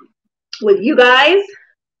coffee with you guys.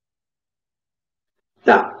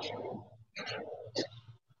 So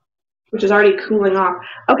which is already cooling off.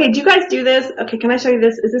 Okay, do you guys do this? Okay, can I show you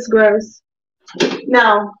this? Is this gross?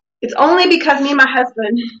 No. It's only because me and my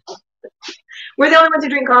husband, we're the only ones who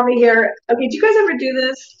drink coffee here. Okay, do you guys ever do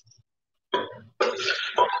this?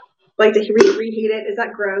 Like to reheat it? Is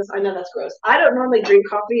that gross? I know that's gross. I don't normally drink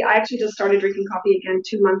coffee. I actually just started drinking coffee again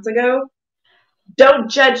 2 months ago. Don't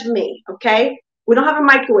judge me, okay? We don't have a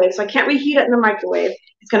microwave, so I can't reheat it in the microwave.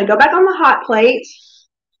 It's going to go back on the hot plate.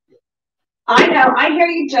 I know. I hear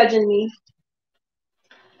you judging me.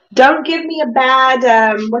 Don't give me a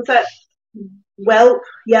bad, what's that? Yelp.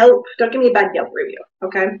 Don't give me a bad Yelp review,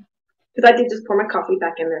 okay? Because I did just pour my coffee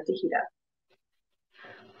back in there to heat up.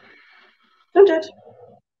 Don't judge.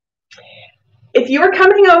 If you were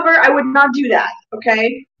coming over, I would not do that,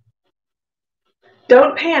 okay?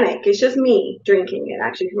 Don't panic. It's just me drinking it,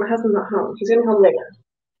 actually, because my husband's not home. He's going to come later.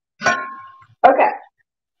 Okay.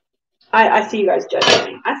 I see you guys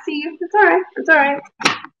judging me. I see you. It's all right. It's all right.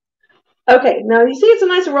 Okay. Now, you see it's a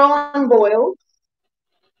nice rolling boil.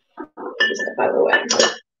 Just step out of the way.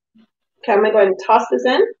 Okay, I'm going to go ahead and toss this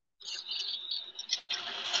in.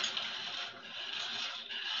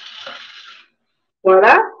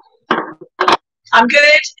 Voila. I'm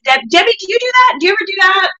good. Debbie, do you do that? Do you ever do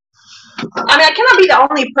that? I mean, I cannot be the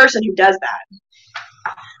only person who does that.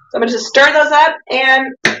 So I'm going to just stir those up,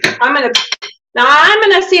 and I'm going to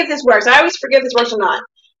see if this works. I always forget if this works or not.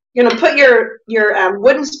 You're going to put your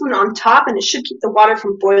wooden spoon on top, and it should keep the water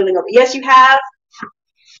from boiling over. Yes, you have.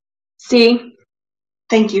 See?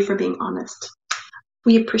 Thank you for being honest.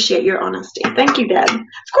 We appreciate your honesty. Thank you, Deb. Of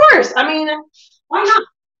course. I mean, why not?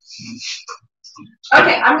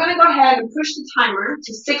 Okay, I'm going to go ahead and push the timer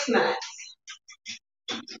to 6 minutes.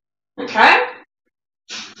 Okay?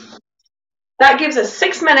 That gives us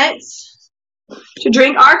 6 minutes to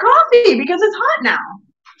drink our coffee because it's hot now.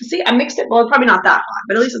 See, I mixed it. Well, probably not that hot,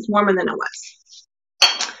 but at least it's warmer than it was.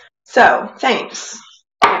 So, thanks,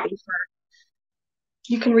 Abby,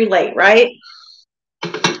 you can relate, right?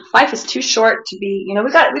 Life is too short to be, there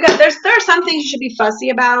are some things you should be fussy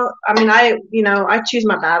about. I mean, I choose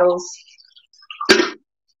my battles.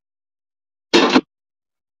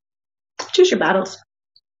 Choose your battles.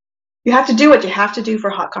 You have to do what you have to do for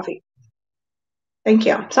hot coffee. Thank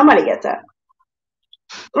you. Somebody gets it.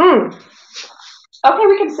 Okay,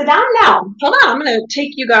 we can sit down now. Hold on, I'm going to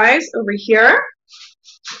take you guys over here.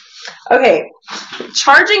 Okay,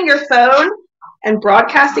 charging your phone and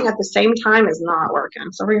broadcasting at the same time is not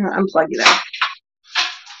working, so we're going to unplug you there.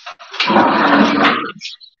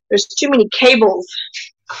 There's too many cables.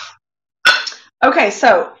 Okay,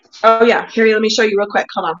 so, oh yeah, here, let me show you real quick.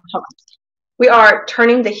 Hold on. We are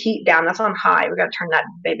turning the heat down. That's on high. We got to turn that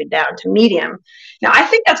baby down to medium. Now, I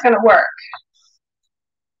think that's going to work.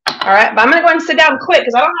 All right, but I'm going to go ahead and sit down quick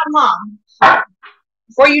because I don't have long.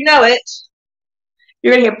 Before you know it,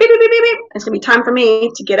 you're going to hear beep, beep, beep, beep, beep. It's going to be time for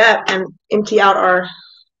me to get up and empty out our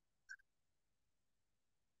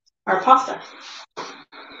pasta.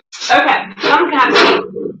 Okay, so I'm going to have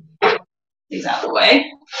these out of the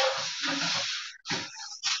way.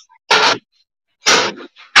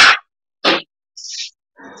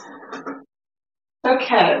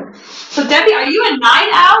 Okay, so Debbie, are you a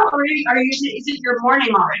night owl or is it your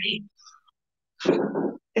morning already?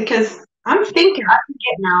 Because I'm thinking, I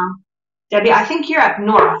forget now. Debbie, I think you're up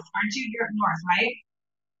north, aren't you? You're up north, right?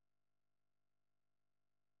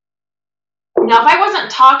 Now, if I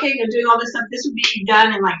wasn't talking and doing all this stuff, this would be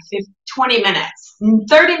done in like 20 minutes.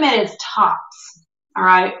 30 minutes tops. All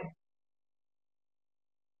right?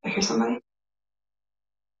 I hear somebody?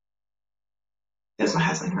 That's my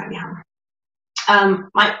husband right now.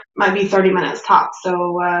 Might be 30 minutes tops.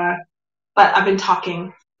 So, but I've been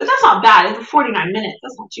talking. But that's not bad. It's 49 minutes.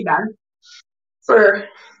 That's not too bad for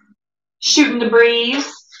shooting the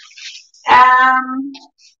breeze.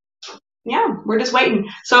 Yeah, we're just waiting.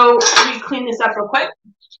 So let me clean this up real quick.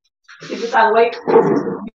 Get this out of the way.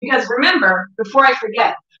 Because remember, before I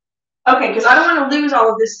forget, okay, because I don't want to lose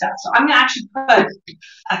all of this stuff. So I'm going to actually put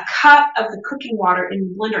a cup of the cooking water in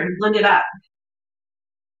the blender and blend it up.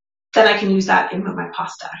 Then I can use that in my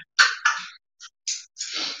pasta.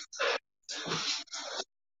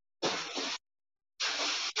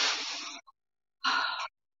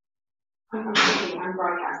 I'm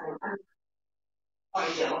broadcasting.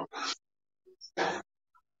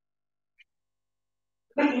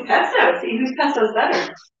 Making pesto. See whose pesto is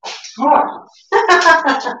better. Oh.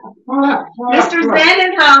 Mr. Zen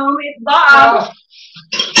at home. It's Bob.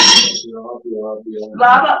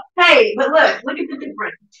 Bob. Hey, but look at the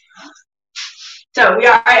difference. So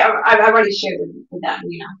I've already shared with them.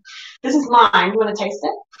 This is mine. You want to taste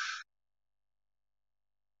it?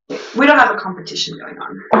 We don't have a competition going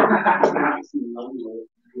on.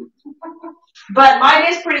 But mine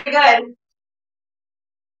is pretty good.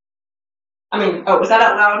 I mean, oh, was that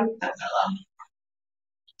out loud? That was out loud.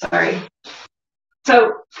 Sorry.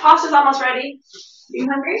 So, pasta's almost ready. Are you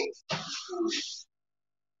hungry?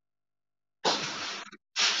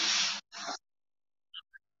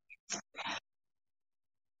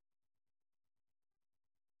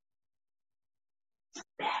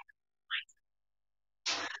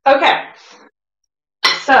 Okay.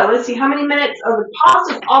 So, let's see how many minutes. Oh, the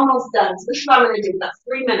pasta's almost done. So, this is what I'm going to do. That's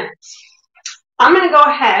 3 minutes. I'm going to go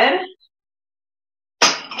ahead.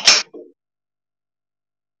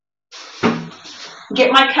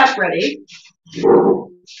 Get my cup ready. What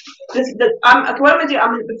I'm gonna do,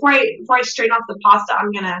 before I strain off the pasta,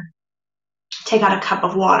 I'm gonna take out a cup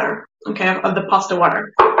of water, okay, of the pasta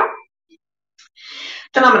water.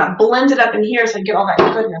 Then I'm gonna blend it up in here so I get all that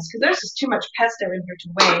goodness, because there's just too much pesto in here to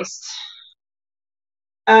waste.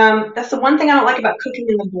 That's the one thing I don't like about cooking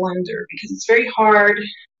in the blender, because it's very hard.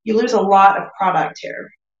 You lose a lot of product here.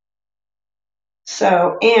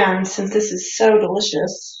 So, and since this is so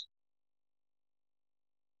delicious,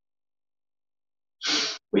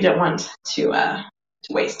 we don't want to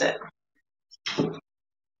waste it.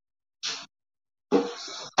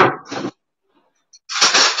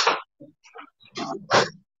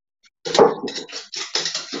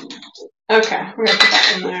 Okay, we're gonna put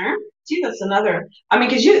that in there. See, that's another. I mean,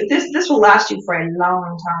 because this will last you for a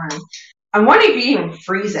long time. I'm wondering if you even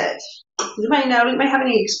freeze it. Does anybody know? Anybody have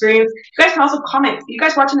any experience? You guys can also comment. You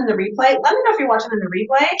guys watching in the replay? Let me know if you're watching in the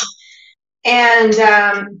replay. And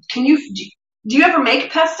do you ever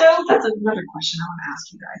make pesto? That's another question I want to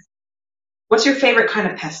ask you guys. What's your favorite kind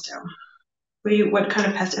of pesto? What kind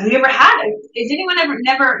of pesto? Have you ever had? Has anyone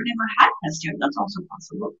never had pesto? That's also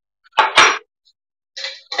possible.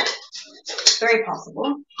 Very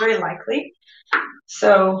possible, very likely.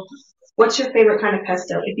 So, what's your favorite kind of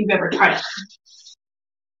pesto if you've ever tried it?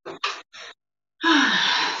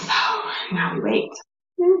 So, now we wait.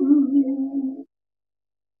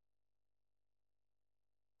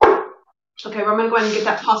 Okay, we're going to go ahead and get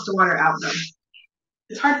that pasta water out though.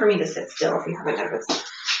 It's hard for me to sit still if you haven't noticed.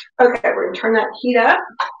 Okay, we're going to turn that heat up.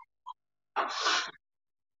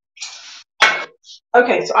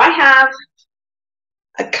 Okay, so I have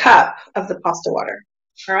a cup of the pasta water.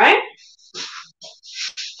 All right?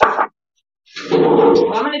 What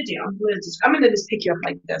I'm going to do, I'm going to just pick you up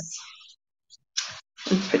like this.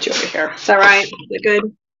 And put you over here. Is that right? Is it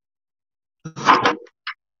good?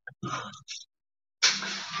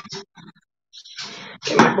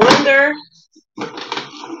 Get my blender.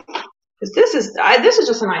 Because this is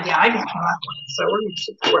just an idea I just came up with, so we're gonna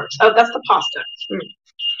see if it works. Oh, that's the pasta.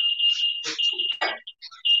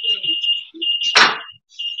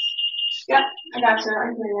 Yep, I got you. I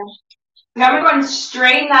hear you. Now I'm gonna go ahead and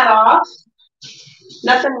strain that off.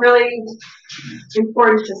 Nothing really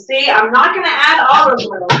important to see. I'm not gonna add olive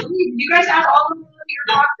oil. You guys add olive oil to your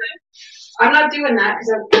pasta? I'm not doing that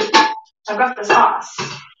because I've got the sauce.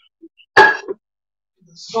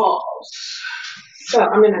 So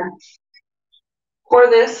I'm gonna pour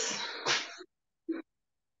this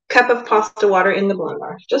cup of pasta water in the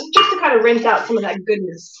blender, just to kind of rinse out some of that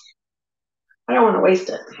goodness. I don't want to waste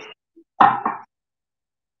it.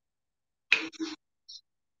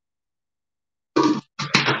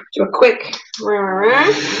 Do a quick.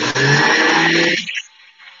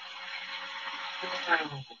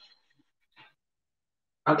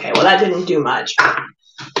 Okay, well that didn't do much.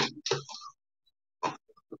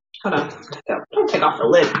 Hold on. Don't take off the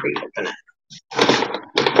lid before you open it.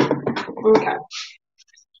 Okay.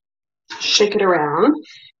 Shake it around.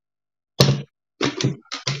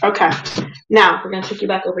 Okay. Now we're going to take you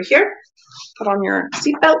back over here. Put on your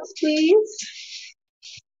seatbelts, please.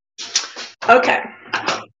 Okay.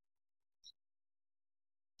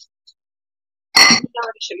 Now I'm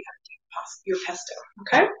going to show you how to do your pesto.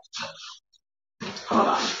 Okay. Hold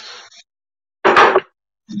on.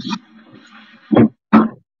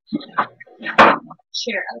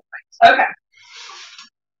 Share. Okay.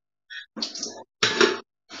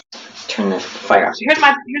 Turn the fire off. So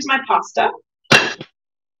here's my pasta.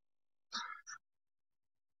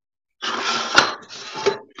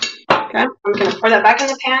 Okay, I'm gonna pour that back in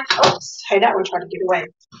the pan. Oops, hey, that one tried to get away.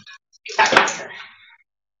 Get back here.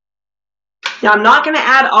 Now I'm not gonna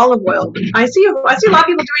add olive oil. I see a lot of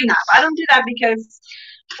people doing that. But I don't do that because,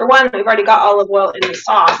 for one, we've already got olive oil in the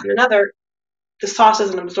sauce, and another, the sauce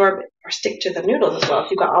doesn't absorb it or stick to the noodles as well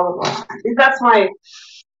if you've got olive oil. That's my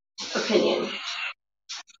opinion.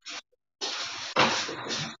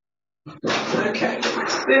 Okay, get my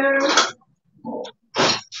spoon.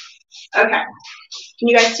 Okay, can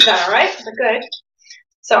you guys see that all right? Is that good?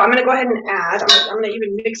 So I'm gonna go ahead and add. I'm gonna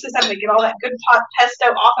even mix this up and get all that good hot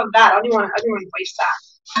pesto off of that. I don't even want to waste that.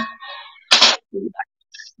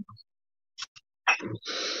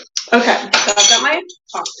 Okay, so I've got my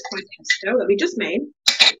pesto that we just made.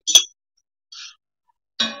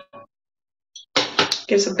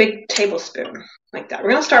 Give us a big tablespoon like that.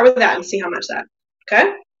 We're gonna start with that and see how much that. Okay,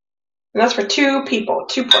 and that's for 2 people,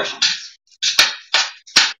 2 portions.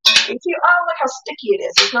 You see, oh, look how sticky it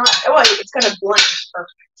is. It's not. Oh, it's gonna blend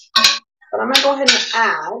perfect. But I'm gonna go ahead and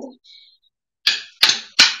add.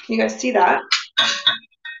 You guys see that?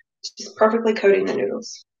 Just perfectly coating the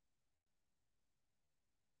noodles.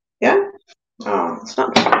 Yeah? Oh, it's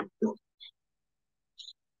not.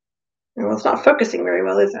 Well, it's not focusing very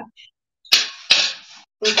well, is it?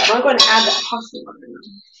 Okay, I'm going to add that pasta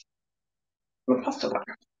butter. Pasta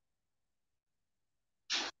butter.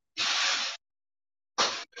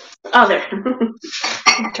 Oh, there.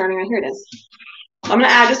 I'm turning it. Here it is. I'm going to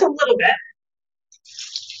add just a little bit.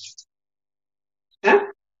 Yeah?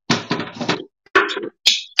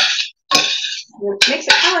 It makes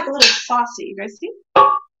it kind of like a little saucy. You guys see?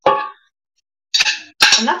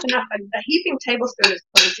 And that's enough. A heaping tablespoon is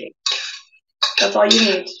plenty. That's all you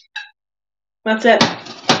need. That's it.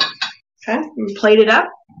 Okay, and plate it up.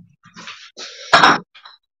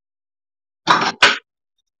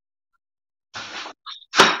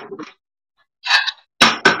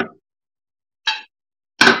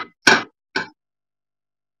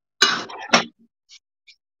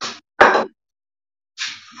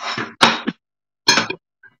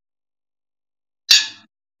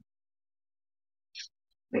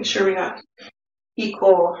 Make sure we got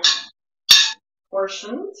equal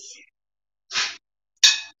portions.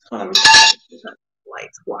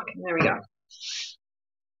 Lights blocking. There we go.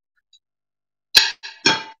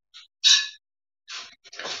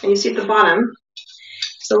 And you see at the bottom,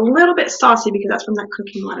 it's a little bit saucy because that's from that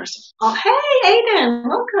cooking water. Oh, hey, Aiden,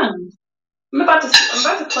 welcome. I'm about to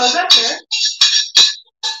close up here.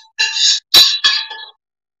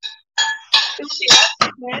 You see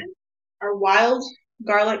that? Our wild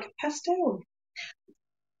garlic pesto.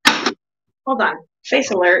 Hold on. Face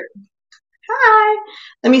alert. Hi.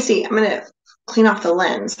 Let me see. I'm gonna clean off the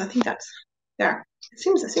lens. I think that's there. It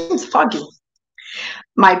seems foggy.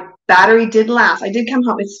 My battery did last. I did come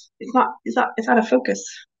home. It's out of focus.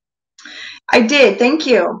 I did. Thank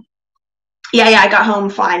you. Yeah, I got home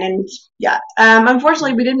fine, and yeah.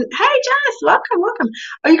 Unfortunately, we didn't. Hey, Jess, welcome.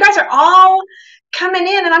 Oh, you guys are all coming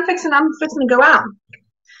in, and I'm fixing to go out.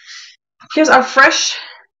 Here's our fresh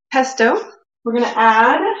pesto. We're gonna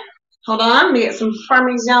add. Hold on, let me get some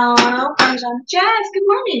Parmesan. Jess, good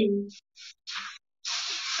morning.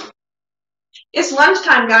 It's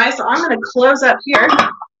lunchtime, guys, so I'm gonna close up here.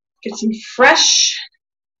 Get some fresh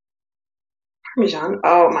Parmesan.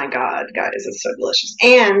 Oh my God, guys, it's so delicious.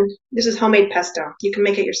 And this is homemade pesto. You can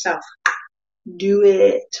make it yourself. Do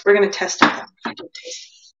it. We're gonna test it.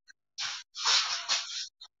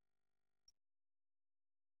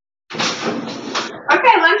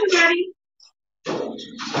 Okay, lunch is ready.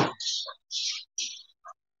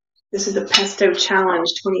 This is the Pesto Challenge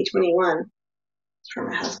 2021 for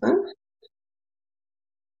my husband.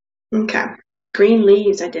 Okay, green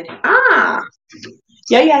leaves I did. Ah,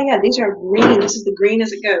 yeah. These are green. This is the green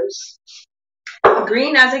as it goes.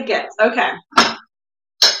 Green as it gets. Okay.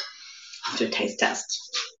 Do a taste test.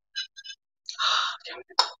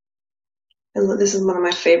 This is one of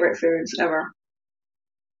my favorite foods ever.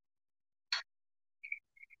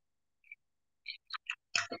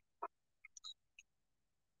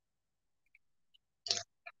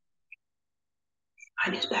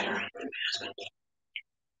 Mine is better than my husband.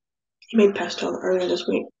 He made pesto earlier this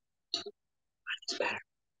week. Mine is better.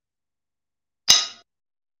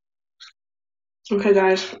 Okay,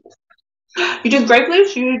 guys. You did grape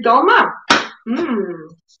leaves? You did dolma?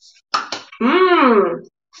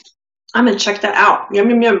 I'm gonna check that out. Yum.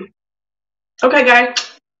 Okay, guys.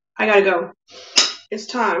 I gotta go. It's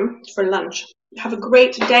time for lunch. Have a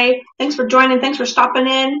great day. Thanks for joining. Thanks for stopping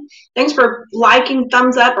in. Thanks for liking,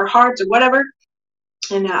 thumbs up, or hearts, or whatever.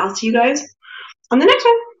 And I'll see you guys on the next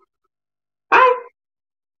one. Bye.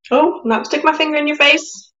 Oh, not stick my finger in your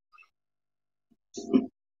face.